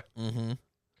 Yeah. Mm-hmm.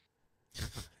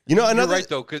 Another. You're right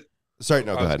though. Sorry,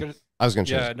 no, go ahead. I was going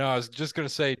to change. Yeah, no, I was just going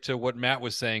to say to what Matt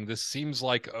was saying. This seems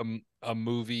like a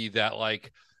movie that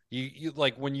like. You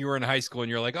like when you were in high school and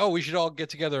you're like, oh, we should all get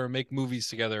together and make movies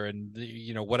together and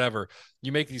whatever.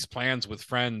 You make these plans with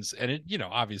friends, and it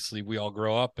obviously we all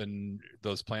grow up and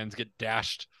those plans get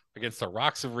dashed against the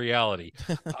rocks of reality.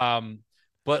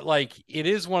 But like it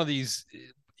is one of these,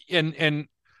 and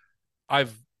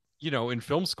I've in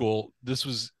film school, this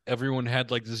was everyone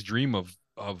had like this dream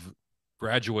of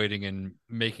graduating and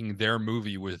making their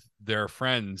movie with their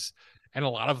friends, and a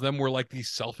lot of them were like these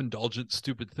self-indulgent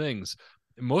stupid things.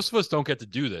 Most of us don't get to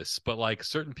do this, but like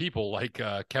certain people like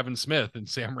Kevin Smith and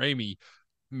Sam Raimi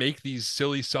make these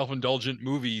silly self-indulgent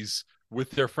movies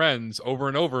with their friends over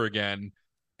and over again.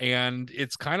 And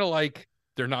it's kind of like,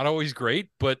 they're not always great,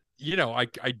 but I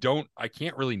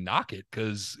can't really knock it,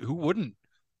 because who wouldn't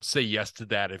say yes to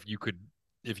that if you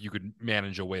could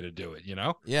manage a way to do it,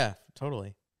 Yeah,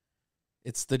 totally.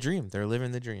 It's the dream. They're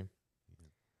living the dream.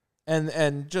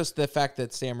 And just the fact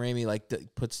that Sam Raimi like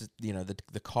puts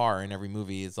the car in every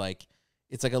movie is like,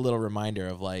 it's like a little reminder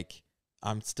of like,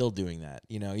 I'm still doing that,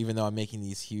 even though I'm making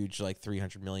these huge like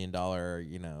 $300 million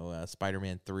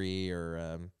Spider-Man 3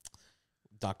 or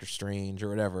Doctor Strange or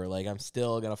whatever. Like I'm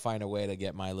still gonna find a way to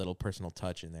get my little personal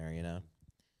touch in there.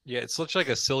 Yeah, it's such like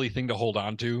a silly thing to hold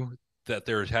on to, that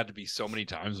there had to be so many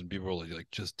times when people were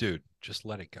like, just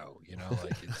let it go,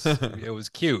 like it was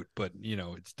cute, but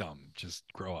it's dumb, just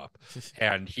grow up.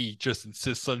 And he just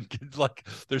insists on like,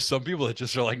 there's some people that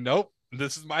just are like, nope,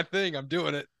 this is my thing, I'm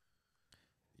doing it.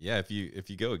 Yeah, if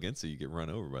you go against it, you get run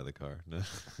over by the car. No.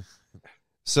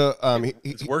 So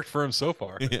It's worked for him so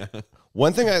far. Yeah.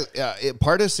 one thing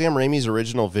part of Sam Raimi's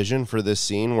original vision for this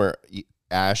scene where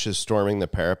Ash is storming the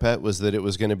parapet was that it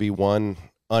was going to be one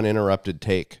uninterrupted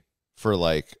take for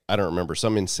like, I don't remember,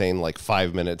 some insane like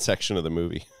 5-minute section of the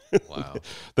movie. Wow.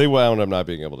 They wound up not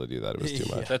being able to do that. It was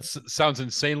too much. That sounds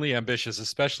insanely ambitious,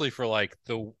 especially for like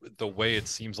the way it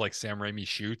seems like Sam Raimi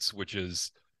shoots, which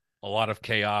is a lot of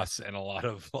chaos and a lot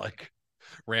of like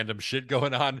random shit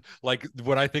going on. Like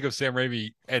when I think of Sam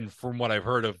Raimi, and from what I've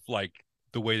heard of like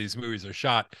the way these movies are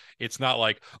shot, it's not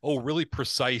like, oh, really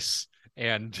precise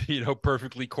and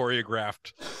perfectly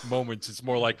choreographed moments. It's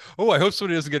more like, oh, I hope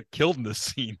somebody doesn't get killed in this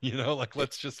scene. Like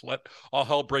let's just let all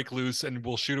hell break loose and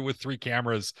we'll shoot it with 3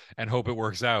 cameras and hope it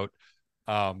works out.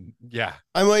 Yeah.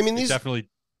 I mean,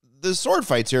 the sword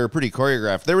fights here are pretty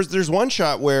choreographed. There's one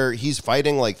shot where he's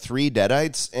fighting like 3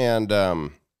 Deadites and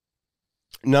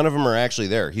none of them are actually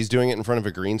there. He's doing it in front of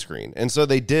a green screen. And so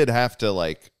they did have to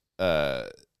like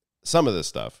some of this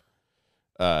stuff.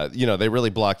 They really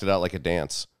blocked it out like a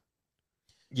dance.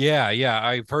 Yeah.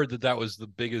 I've heard that was the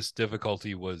biggest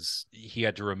difficulty, was he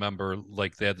had to remember,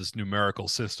 like, they had this numerical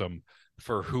system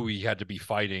for who he had to be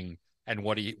fighting and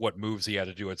what moves he had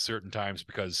to do at certain times,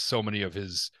 because so many of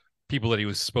his people that he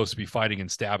was supposed to be fighting and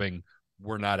stabbing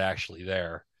were not actually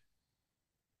there.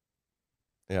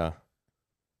 Yeah.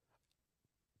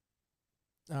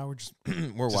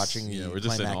 We're watching the we're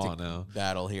just in awe climactic now.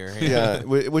 battle here. Yeah,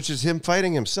 which is him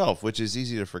fighting himself, which is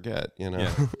easy to forget,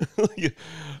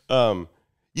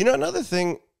 Another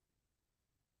thing,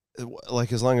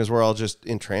 like, as long as we're all just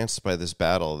entranced by this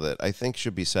battle, that I think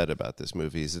should be said about this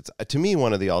movie is it's, to me,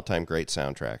 one of the all-time great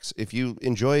soundtracks. If you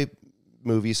enjoy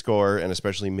movie score, and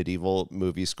especially medieval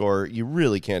movie score, you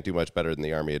really can't do much better than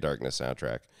the Army of Darkness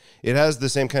soundtrack. It has the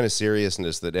same kind of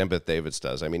seriousness that Embeth Davidtz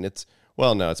does. I mean, it's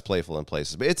playful in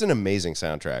places, but it's an amazing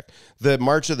soundtrack. The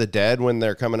March of the Dead, when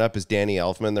they're coming up, is Danny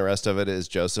Elfman. The rest of it is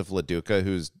Joseph LaDuca,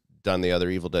 who's done the other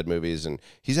Evil Dead movies, and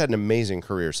he's had an amazing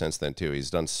career since then too.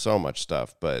 He's done so much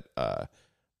stuff, but I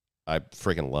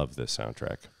freaking love this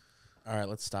soundtrack. All right,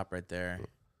 let's stop right there.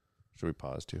 Should we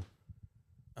pause too?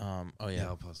 Oh yeah,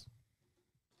 I'll pause.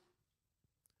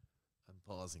 I'm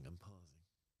pausing. There it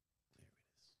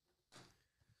is.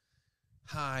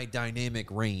 High dynamic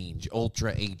range,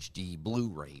 Ultra HD,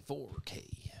 Blu-ray, 4K.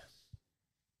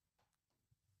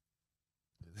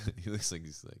 He looks like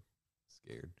he's like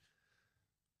scared.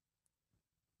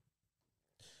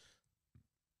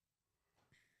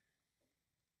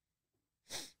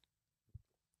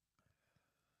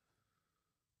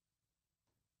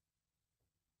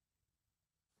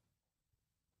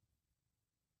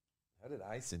 How did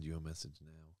I send you a message now?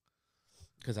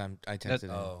 because I texted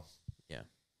him. Oh, Yeah.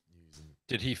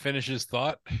 Did he finish his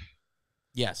thought?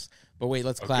 Yes, but wait,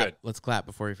 let's Oh, clap. good. Let's clap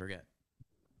before we forget.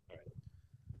 All right.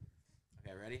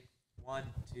 Okay, ready? 1,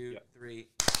 2, Yep. 3.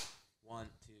 1,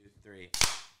 2, 3.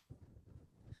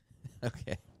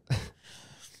 Okay.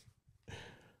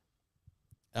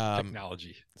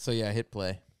 Technology. So yeah, hit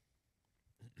play.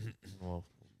 Well,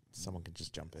 someone could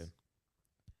just jump in.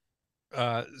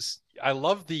 I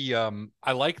love the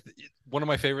I like one of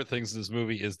my favorite things in this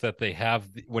movie is that they have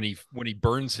when he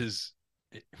burns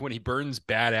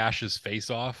Bad Ash's face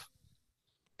off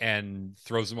and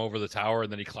throws him over the tower,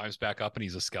 and then he climbs back up and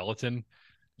he's a skeleton.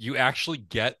 You actually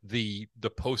get the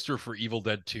poster for Evil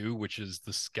Dead 2, which is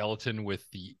the skeleton with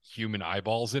the human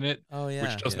eyeballs in it. Oh yeah,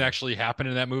 which doesn't actually happen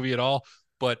in that movie at all.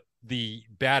 But the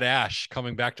Bad Ash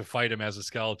coming back to fight him as a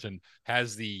skeleton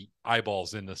has the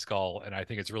eyeballs in the skull, and I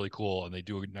think it's really cool, and they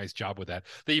do a nice job with that.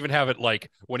 They even have it like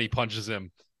when he punches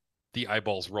him, the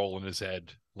eyeballs roll in his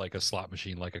head like a slot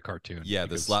machine, like a cartoon. yeah,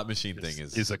 the slot machine thing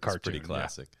is a cartoon, pretty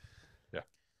classic.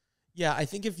 Yeah, I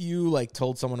think if you like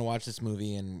told someone to watch this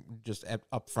movie and just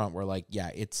up front were like, yeah,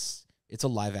 it's a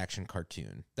live action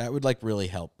cartoon, that would like really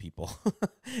help people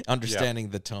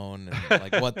understanding the tone and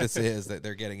like what this is that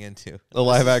they're getting into. A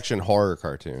live action horror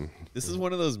cartoon. This is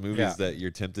one of those movies Yeah. that you're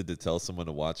tempted to tell someone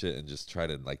to watch it and just try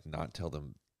to like not tell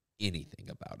them anything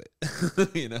about it.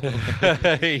 You know?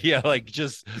 Yeah, like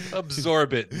just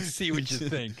absorb it and see what you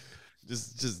think.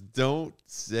 Just don't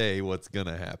say what's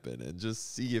gonna happen and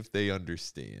just see if they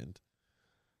understand.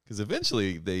 Because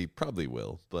eventually they probably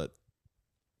will, but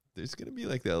there's gonna be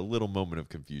like a little moment of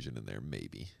confusion in there,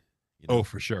 maybe. You know? Oh,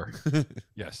 for sure.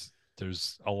 Yes,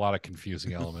 there's a lot of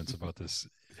confusing elements about this.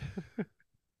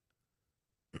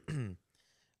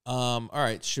 All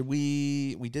right, should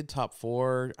we did top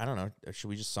 4. I don't know. Should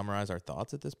we just summarize our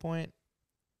thoughts at this point?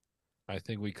 I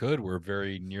think we could. We're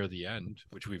very near the end,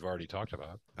 which we've already talked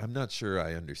about. I'm not sure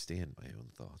I understand my own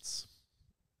thoughts.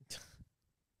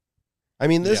 I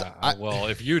mean, this. Yeah, well,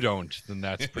 if you don't, then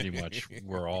that's pretty much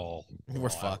we're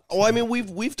fucked. Oh, I mean,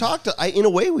 we've talked. In a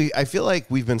way, I feel like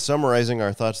we've been summarizing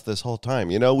our thoughts this whole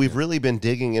time. You know, we've really been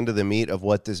digging into the meat of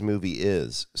what this movie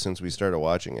is since we started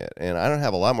watching it, and I don't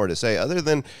have a lot more to say other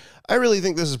than I really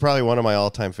think this is probably one of my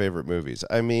all-time favorite movies.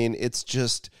 I mean, it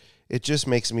just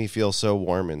makes me feel so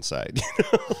warm inside. You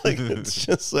know, like it's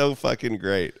just so fucking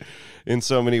great in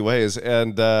so many ways,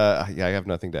 and I have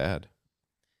nothing to add.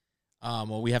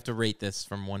 Well, we have to rate this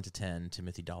from 1 to 10,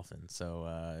 Timothy Dolphins.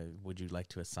 So, would you like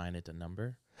to assign it a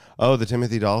number? Oh, the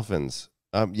Timothy Dolphins.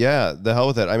 Yeah, the hell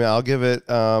with it. I mean, I'll give it.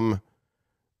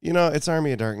 It's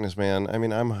Army of Darkness, man. I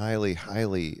mean, I'm highly,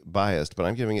 highly biased, but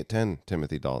I'm giving it 10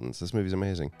 Timothy Daltons. This movie's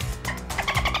amazing.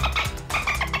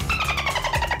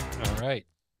 All right.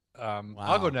 Wow.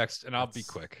 I'll go next, and I'll be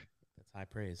quick. That's high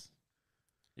praise.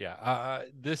 Yeah,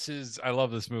 I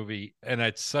love this movie, and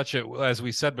it's such as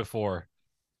we said before,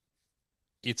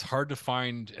 it's hard to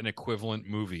find an equivalent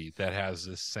movie that has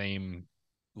this same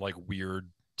like weird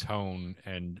tone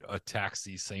and attacks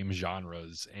these same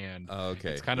genres. And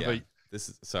it's kind of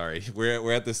sorry,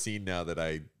 we're at the scene now that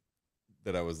I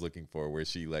was looking for, where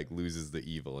she like loses the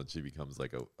evil and she becomes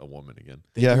like a woman again.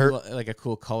 They do like a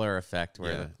cool color effect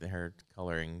where her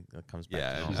coloring comes back.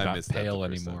 Yeah, she's not pale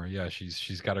anymore. Yeah,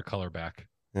 she's got her color back.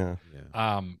 Yeah.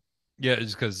 Yeah,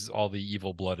 it's because all the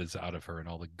evil blood is out of her and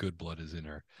all the good blood is in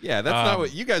her. Yeah, that's not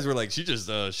what you guys were like. She just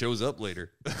shows up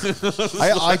later.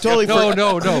 I totally no.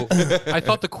 I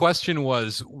thought the question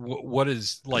was, what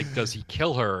is like? Does he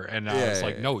kill her? And I was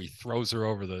like, no, he throws her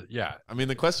over the. Yeah, I mean,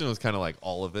 the question was kind of like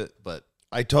all of it, but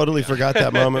I totally forgot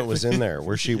that moment was in there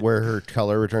where her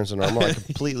color returns to normal. I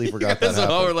completely forgot that. So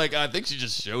we're like, I think she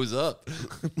just shows up.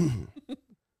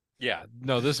 Yeah,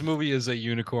 no, this movie is a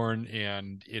unicorn,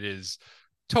 and it is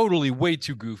totally way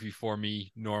too goofy for me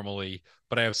normally,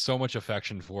 but I have so much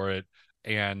affection for it,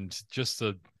 and just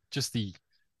the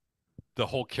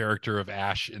whole character of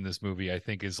Ash in this movie, I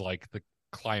think, is like the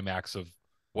climax of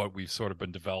what we've sort of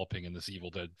been developing in this Evil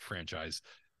Dead franchise.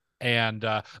 And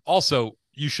also,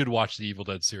 you should watch the Evil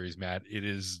Dead series, Matt. It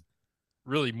is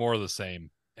really more of the same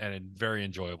and very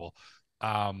enjoyable.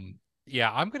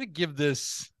 Yeah, I'm gonna give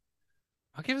this.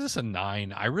 I'll give this a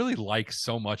 9. I really like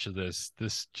so much of this.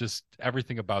 This just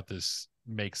everything about this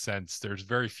makes sense. There's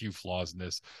very few flaws in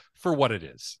this for what it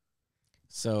is.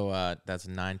 So that's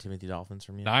 9 Timothy Dolphins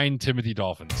from you. 9 Timothy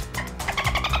Dolphins.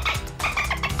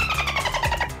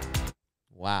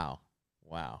 Wow.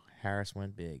 Harris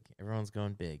went big. Everyone's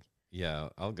going big. Yeah,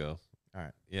 I'll go. All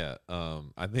right. Yeah.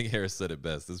 I think Harris said it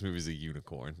best. This movie's a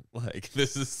unicorn. Like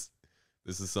this is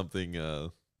something.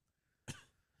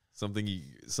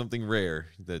 Something rare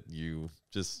that you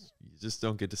just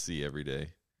don't get to see every day,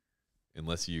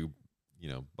 unless you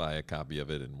buy a copy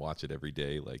of it and watch it every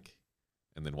day,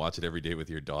 and then watch it every day with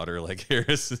your daughter, like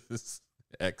Harris's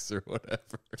ex or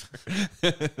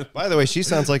whatever. By the way, she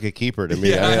sounds like a keeper to me.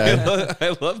 Yeah,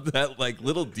 I love that like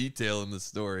little detail in the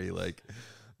story. Like,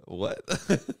 what?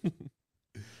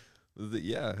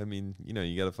 Yeah, I mean,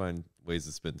 you got to find ways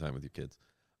to spend time with your kids.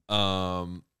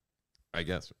 I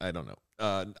guess. I don't know.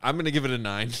 I'm going to give it a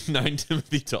 9. 9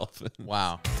 Timothy Dolphin.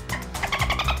 Wow.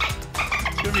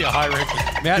 It's going to be a high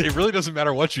ranking. Matt, it really doesn't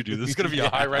matter what you do. This is going to be a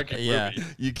high ranking movie.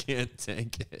 You can't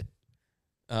tank it.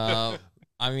 I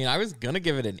mean, I was going to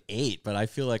give it an 8, but I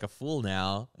feel like a fool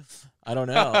now. I don't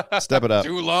know. Step it up.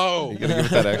 Too low. You got to give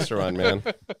it that extra one, man.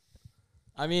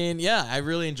 I mean, yeah, I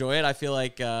really enjoy it. I feel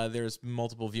like there's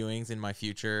multiple viewings in my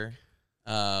future.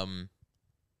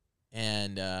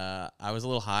 And I was a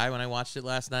little high when I watched it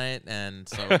last night, and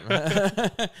so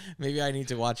maybe I need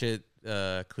to watch it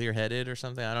clear-headed or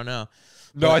something. I don't know.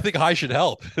 No, I think high should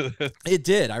help. It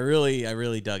did. I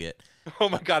really dug it. Oh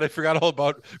my God, I forgot all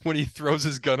about when he throws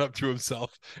his gun up to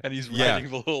himself and he's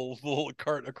riding the little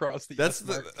cart across the. That's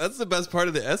the best part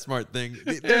of the S-Mart thing.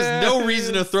 There's no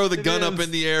reason to throw the gun up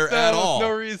in the air at all.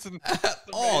 No reason at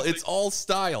all. It's all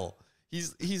style.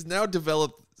 He's now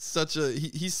developed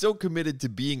he's so committed to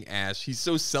being Ash. He's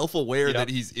so self-aware that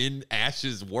he's in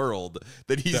Ash's world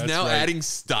that he's adding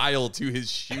style to his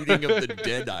shooting of the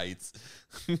Deadites.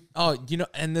 Oh,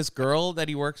 and this girl that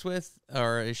he works with,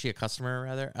 or is she a customer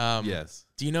rather? Yes.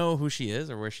 Do you know who she is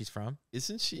or where she's from?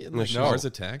 Isn't she in Mars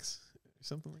Attacks or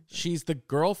something like that? She's the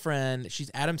girlfriend.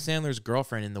 She's Adam Sandler's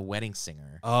girlfriend in The Wedding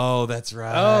Singer. Oh, that's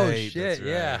right. Oh shit!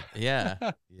 Right.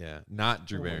 Yeah. Yeah. Not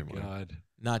Drew Barrymore. God.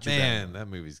 Not Drew Barrymore. Man, that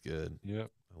movie's good. Yep.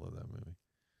 I love that movie.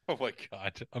 Oh my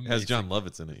God. Amazing. It has John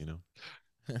Lovitz in it,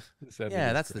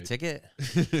 Yeah, that's the ticket.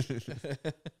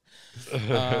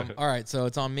 All right, so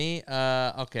it's on me.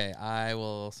 Okay, I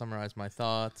will summarize my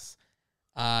thoughts.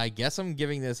 I guess I'm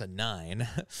giving this a 9.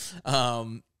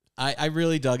 I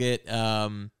really dug it.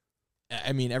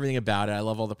 I mean, everything about it. I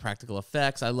love all the practical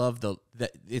effects. I love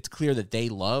that it's clear that they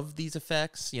love these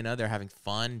effects. You know, they're having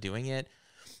fun doing it.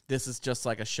 This is just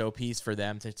like a showpiece for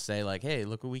them to say, like, hey,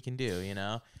 look what we can do, you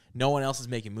know? No one else is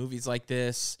making movies like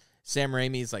this. Sam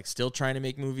Raimi is, like, still trying to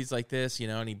make movies like this, you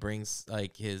know, and he brings,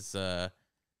 like, his love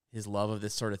of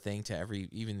this sort of thing to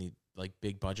even the, like,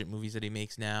 big budget movies that he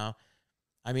makes now.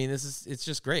 I mean, it's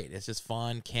just great. It's just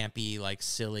fun, campy, like,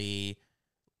 silly.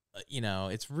 You know,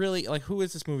 it's really, like, who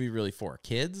is this movie really for?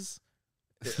 Kids?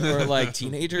 Or, like,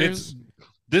 teenagers?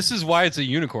 This is why it's a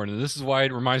unicorn, and this is why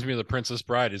it reminds me of The Princess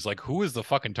Bride. Is like, who is the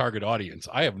fucking target audience?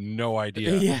 I have no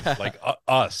idea. Yeah. Like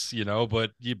us, you know,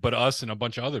 but us and a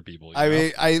bunch of other people. I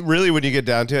mean, I really, when you get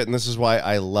down to it, and this is why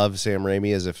I love Sam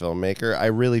Raimi as a filmmaker, I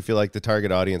really feel like the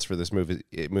target audience for this movie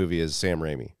is Sam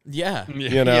Raimi. Yeah.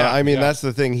 You know, I mean, that's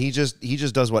the thing. He just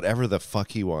does whatever the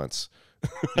fuck he wants.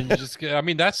 And you just I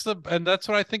mean, that's what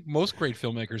I think most great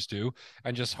filmmakers do,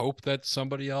 and just hope that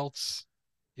somebody else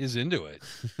is into it.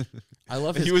 I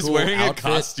love his He was cool wearing outfit. a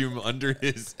costume under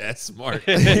his S mark.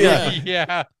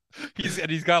 Yeah.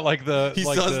 He's got like the He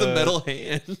still has the metal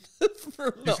hand. He's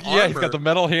got the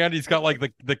metal hand. He's got like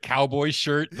the cowboy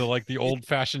shirt, the old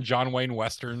fashioned John Wayne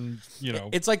Western. You know,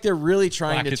 it's like they're really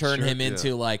trying to turn shirt, him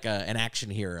into like an action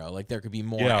hero. Like there could be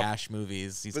more Ash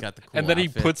movies. He's got the cool and then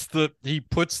outfit. he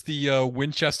puts the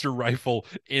Winchester rifle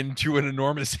into an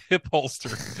enormous hip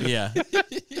holster. Yeah,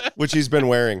 which he's been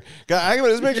wearing. God,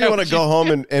 this makes me want to go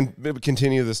home and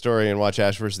continue the story and watch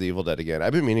Ash vs. the Evil Dead again.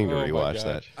 I've been meaning to rewatch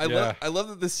that. I love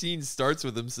that the scene starts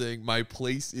with him saying, "My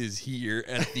place is here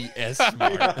at the S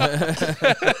mark."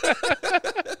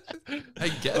 I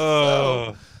guess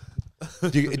so.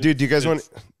 Do you guys want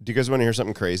to hear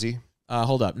something crazy?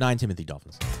 Hold up, 9 Timothy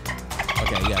Dolphins.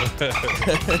 Okay, yeah.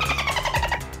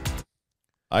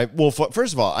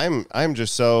 First of all, I'm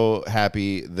just so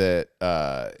happy that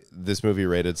this movie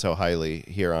rated so highly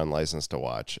here on License to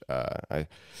Watch. I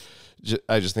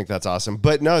just think that's awesome.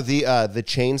 But no, the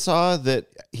chainsaw that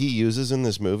he uses in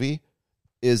this movie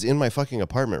is in my fucking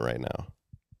apartment right now.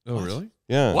 Oh, really?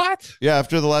 Yeah. What? Yeah.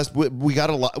 After the last, we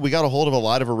got a hold of a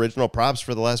lot of original props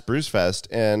for the last Bruce Fest,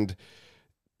 and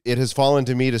it has fallen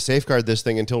to me to safeguard this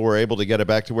thing until we're able to get it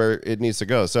back to where it needs to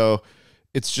go. So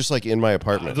it's just like in my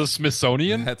apartment. The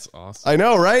Smithsonian? That's awesome. I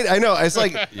know, right? I know. It's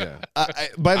like, yeah.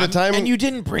 By the time, and you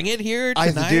didn't bring it here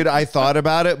tonight? Dude, I thought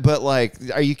about it, but like,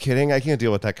 are you kidding? I can't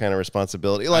deal with that kind of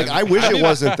responsibility. Like, I wish it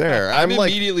wasn't there. I'm like,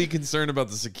 immediately concerned about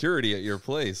the security at your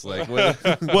place. Like, what?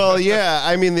 Well, yeah.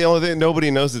 I mean, the only thing,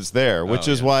 nobody knows it's there, which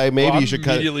is why maybe you should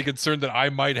I'm immediately concerned that I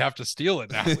might have to steal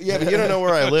it now. Yeah, but you don't know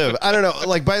where I live. I don't know.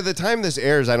 Like, by the time this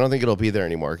airs, I don't think it'll be there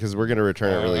anymore because we're going to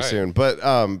return it really soon. But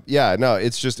yeah, no,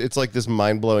 it's like this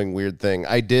mind-blowing weird thing.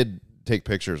 I did take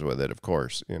pictures with it, of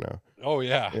course, you know. Oh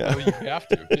yeah. Well, you have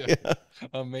to. Yeah.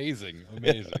 Amazing.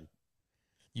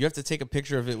 You have to take a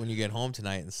picture of it when you get home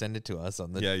tonight and send it to us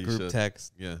on the group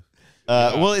text. Yeah.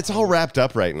 Well, it's all wrapped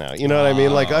up right now. You know what I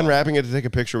mean? Like unwrapping it to take a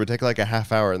picture would take like a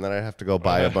half hour, and then I'd have to go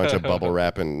buy a bunch of bubble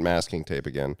wrap and masking tape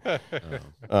again.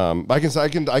 I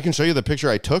can show you the picture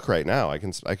I took right now. I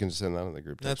can send that on the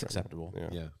group text. That's acceptable.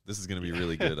 Yeah. This is going to be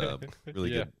really good. Really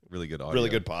good audio. Really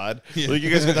good pod. Yeah. Well, you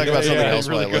guys can talk about something else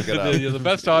while I look it up. The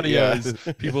best audio is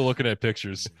people looking at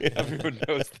pictures. Everyone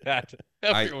knows that.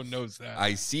 Everyone knows that.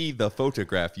 I see the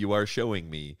photograph you are showing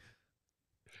me.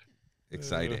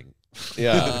 Exciting.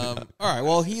 Yeah. All right.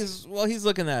 Well, he's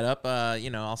looking that up.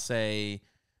 I'll say,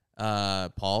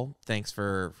 Paul, thanks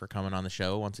for coming on the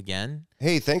show once again.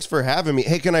 Hey, thanks for having me.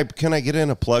 Hey, can I get in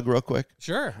a plug real quick?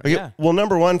 Sure. Okay, yeah. Well,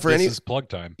 number one for this is plug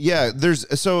time. Yeah. There's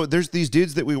these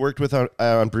dudes that we worked with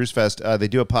on Bruce Fest. They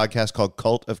do a podcast called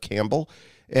Cult of Campbell.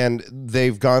 And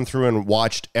they've gone through and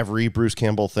watched every Bruce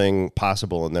Campbell thing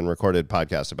possible and then recorded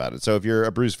podcasts about it. So if you're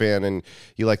a Bruce fan and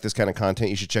you like this kind of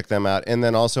content, you should check them out. And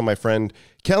then also my friend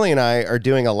Kelly and I are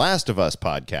doing a Last of Us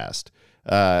podcast.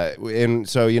 And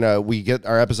so, we get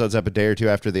our episodes up a day or two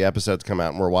after the episodes come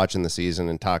out, and we're watching the season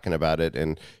and talking about it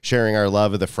and sharing our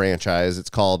love of the franchise. It's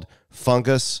called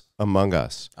Fungus Among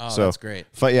Us. Oh, so, that's great.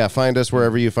 Find us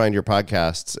wherever you find your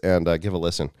podcasts and give a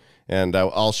listen. And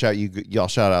I'll shout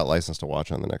out License to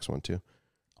Watch on the next one too.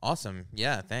 Awesome.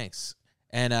 Yeah, thanks.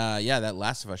 And that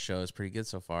Last of Us show is pretty good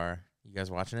so far. You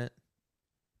guys watching it?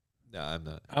 No, I'm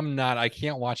not. I'm not. I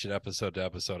can't watch it episode to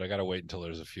episode. I gotta wait until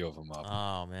there's a few of them up.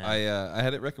 Oh man. I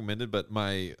had it recommended, but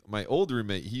my old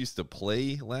roommate, he used to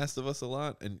play Last of Us a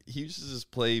lot, and he used to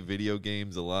just play video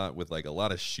games a lot with like a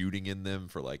lot of shooting in them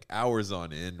for like hours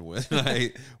on end.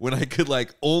 When I could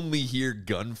like only hear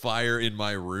gunfire in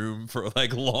my room for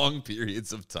like long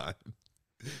periods of time.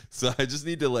 So I just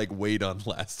need to like wait on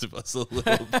Last of Us a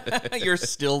little bit. You're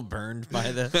still burned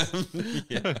by this.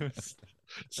 Yeah.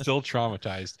 Still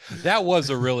traumatized. That was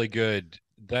a really good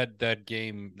that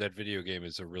video game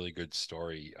is a really good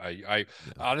story. I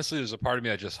honestly, there's a part of me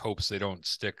that just hopes they don't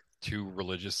stick too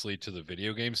religiously to the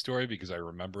video game story, because I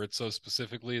remember it so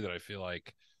specifically that I feel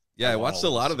like I watched a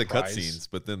lot of the surprise. cutscenes,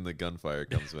 but then the gunfire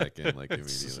comes back in like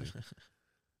immediately.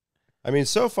 I mean,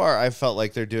 so far I've felt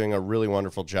like they're doing a really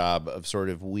wonderful job of sort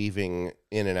of weaving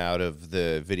in and out of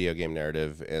the video game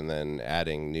narrative and then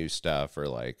adding new stuff, or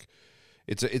like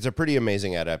it's a pretty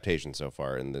amazing adaptation so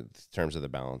far in the terms of the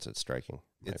balance it's striking.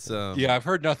 It's yeah, I've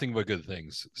heard nothing but good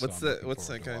things. So what's I'm looking what's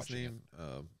forward that to guy's watching name?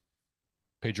 it.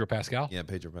 Pedro Pascal. Yeah,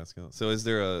 Pedro Pascal. So is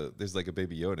there's like a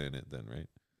baby Yoda in it then, right?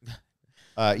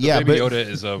 Yeah, Baby but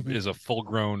Yoda is a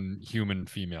full-grown human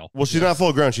female. well, she's not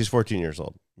full grown. She's 14 years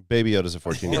old. Baby Yoda's a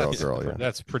 14-year-old girl. Yeah,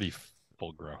 That's pretty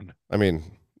full-grown. I mean,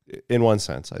 in one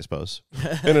sense, I suppose.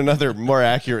 In another, more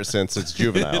accurate sense, it's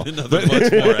juvenile. In another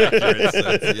much more accurate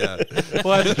sense, yeah.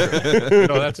 Well, that's true.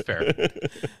 No, that's fair.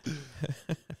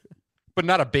 But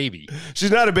not a baby.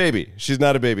 She's not a baby. She's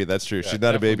not a baby. That's true. Yeah, she's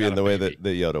not a baby definitely in not the a way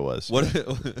baby. that Yoda was. What if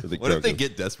they Grogu.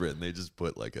 get desperate and they just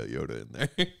put like a Yoda in there?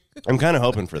 I'm kind of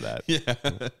hoping for that. Yeah.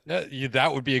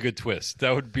 That would be a good twist.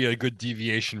 That would be a good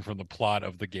deviation from the plot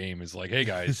of the game. Is like, hey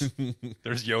guys,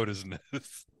 there's Yodas in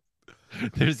this.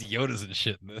 There's Yodas and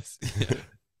shit in this.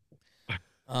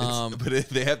 But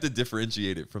they have to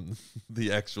differentiate it from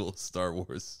the actual Star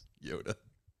Wars Yoda.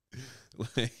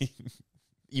 Like,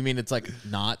 You mean it's like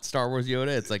not Star Wars Yoda?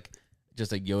 It's like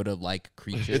just a Yoda-like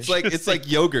creature. it's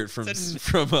like yogurt from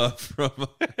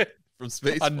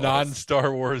Space. A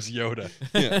non-Star Wars Yoda.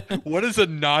 Yeah. What is a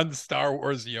non-Star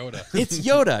Wars Yoda? It's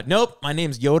Yoda. Nope, my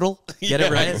name's Yodel. Get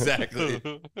it right? Exactly.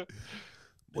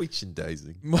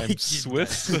 Merchandising. I'm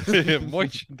Swiss.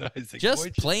 Merchandising.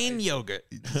 Just plain yogurt.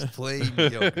 Just plain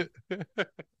yogurt.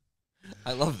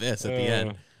 I love this at the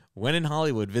end. When in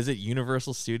Hollywood, visit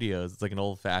Universal Studios. It's like an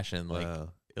old-fashioned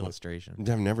illustration.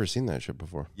 I've never seen that shit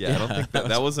before. Yeah, I don't think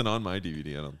that wasn't on my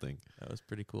DVD. I don't think. That was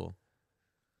pretty cool.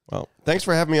 Well, thanks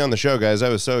for having me on the show, guys. I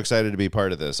was so excited to be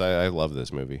part of this. I love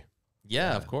this movie.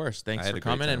 Yeah, Yeah. of course. Thanks I had for a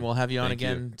great coming, and time. we'll have you on Thank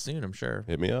again soon, I'm sure.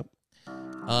 Hit me up.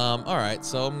 All right,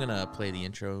 so I'm gonna play the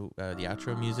intro, the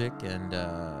outro music, and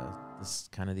this is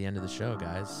kind of the end of the show,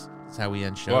 guys. That's how we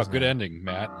end shows. Wow, good now. ending,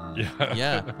 Matt.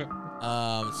 Yeah.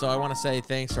 So I want to say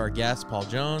thanks to our guest, Paul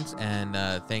Jones, and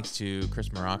thanks to Chris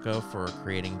Morocco for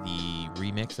creating the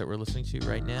remix that we're listening to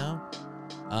right now.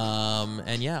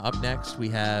 And yeah, up next we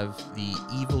have the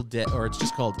Evil Dead, or it's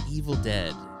just called Evil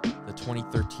Dead, the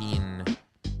 2013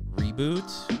 reboot,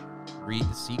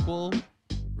 sequel,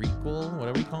 requel. What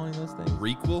are we calling those things?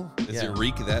 Requel? Is Yeah. it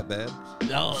reek that bad?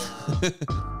 No.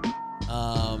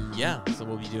 Yeah. So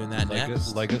we'll be doing that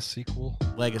next. Lego sequel.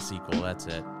 Lego sequel. That's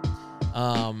it.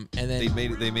 And then They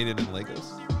made it in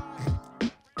Legos.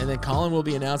 And then Colin will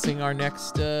be announcing our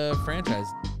next franchise.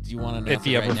 Do you want to announce If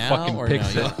he it right ever now, fucking or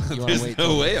picks no? it. You want There's to wait? no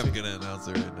till way next I'm week? gonna announce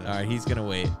it right now. All right, he's gonna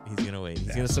wait. He's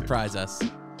gonna surprise us.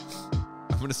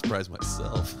 I'm gonna surprise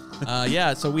myself.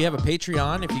 Yeah. So we have a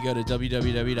Patreon. If you go to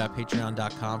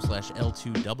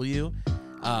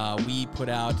www.patreon.com/L2W, we put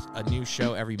out a new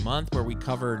show every month where we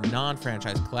cover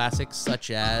non-franchise classics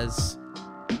such as,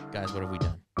 guys, what have we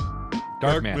done?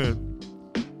 Darkman.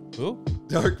 Who?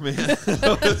 Darkman.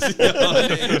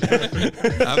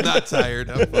 I'm not tired.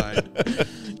 I'm fine.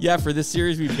 Yeah, for this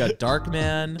series we've got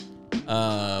Darkman.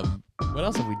 What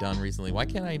else have we done recently? Why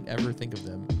can't I ever think of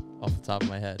them off the top of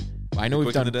my head? I know we've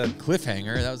Quick and done the Dead.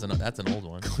 Cliffhanger. That's an old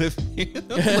one. Like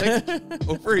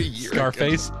over a year.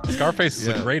 Scarface. Scarface is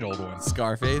Yeah. a great old one.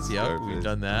 Scarface. Yep, Scarface. we've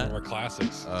done One that. of our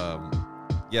classics.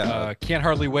 Yeah. Can't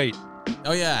hardly wait.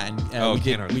 Oh yeah, and Oh, we Can't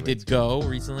did Hardly Go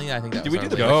recently. I think that Did was we our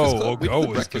do the latest. Go. Breakfast Club? We Go did the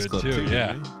was Breakfast good Club too. too,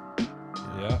 Yeah. didn't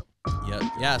Yeah.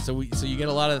 Yeah. So you get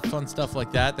a lot of fun stuff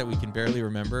like that we can barely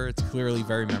remember. It's clearly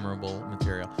very memorable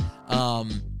material.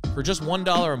 For just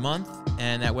 $1 a month,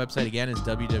 and that website again is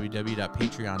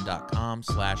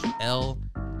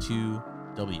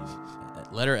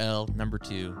www.patreon.com/L2W. Letter L, number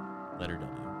 2, letter W.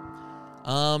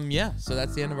 Yeah. So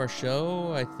that's the end of our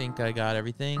show. I think I got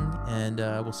everything, and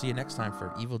we'll see you next time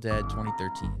for Evil Dead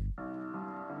 2013.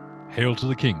 Hail to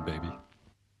the king, baby.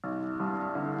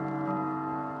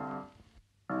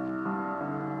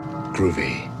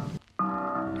 Groovy.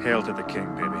 Hail to the king,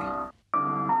 baby.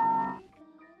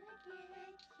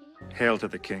 Hail to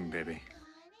the king, baby.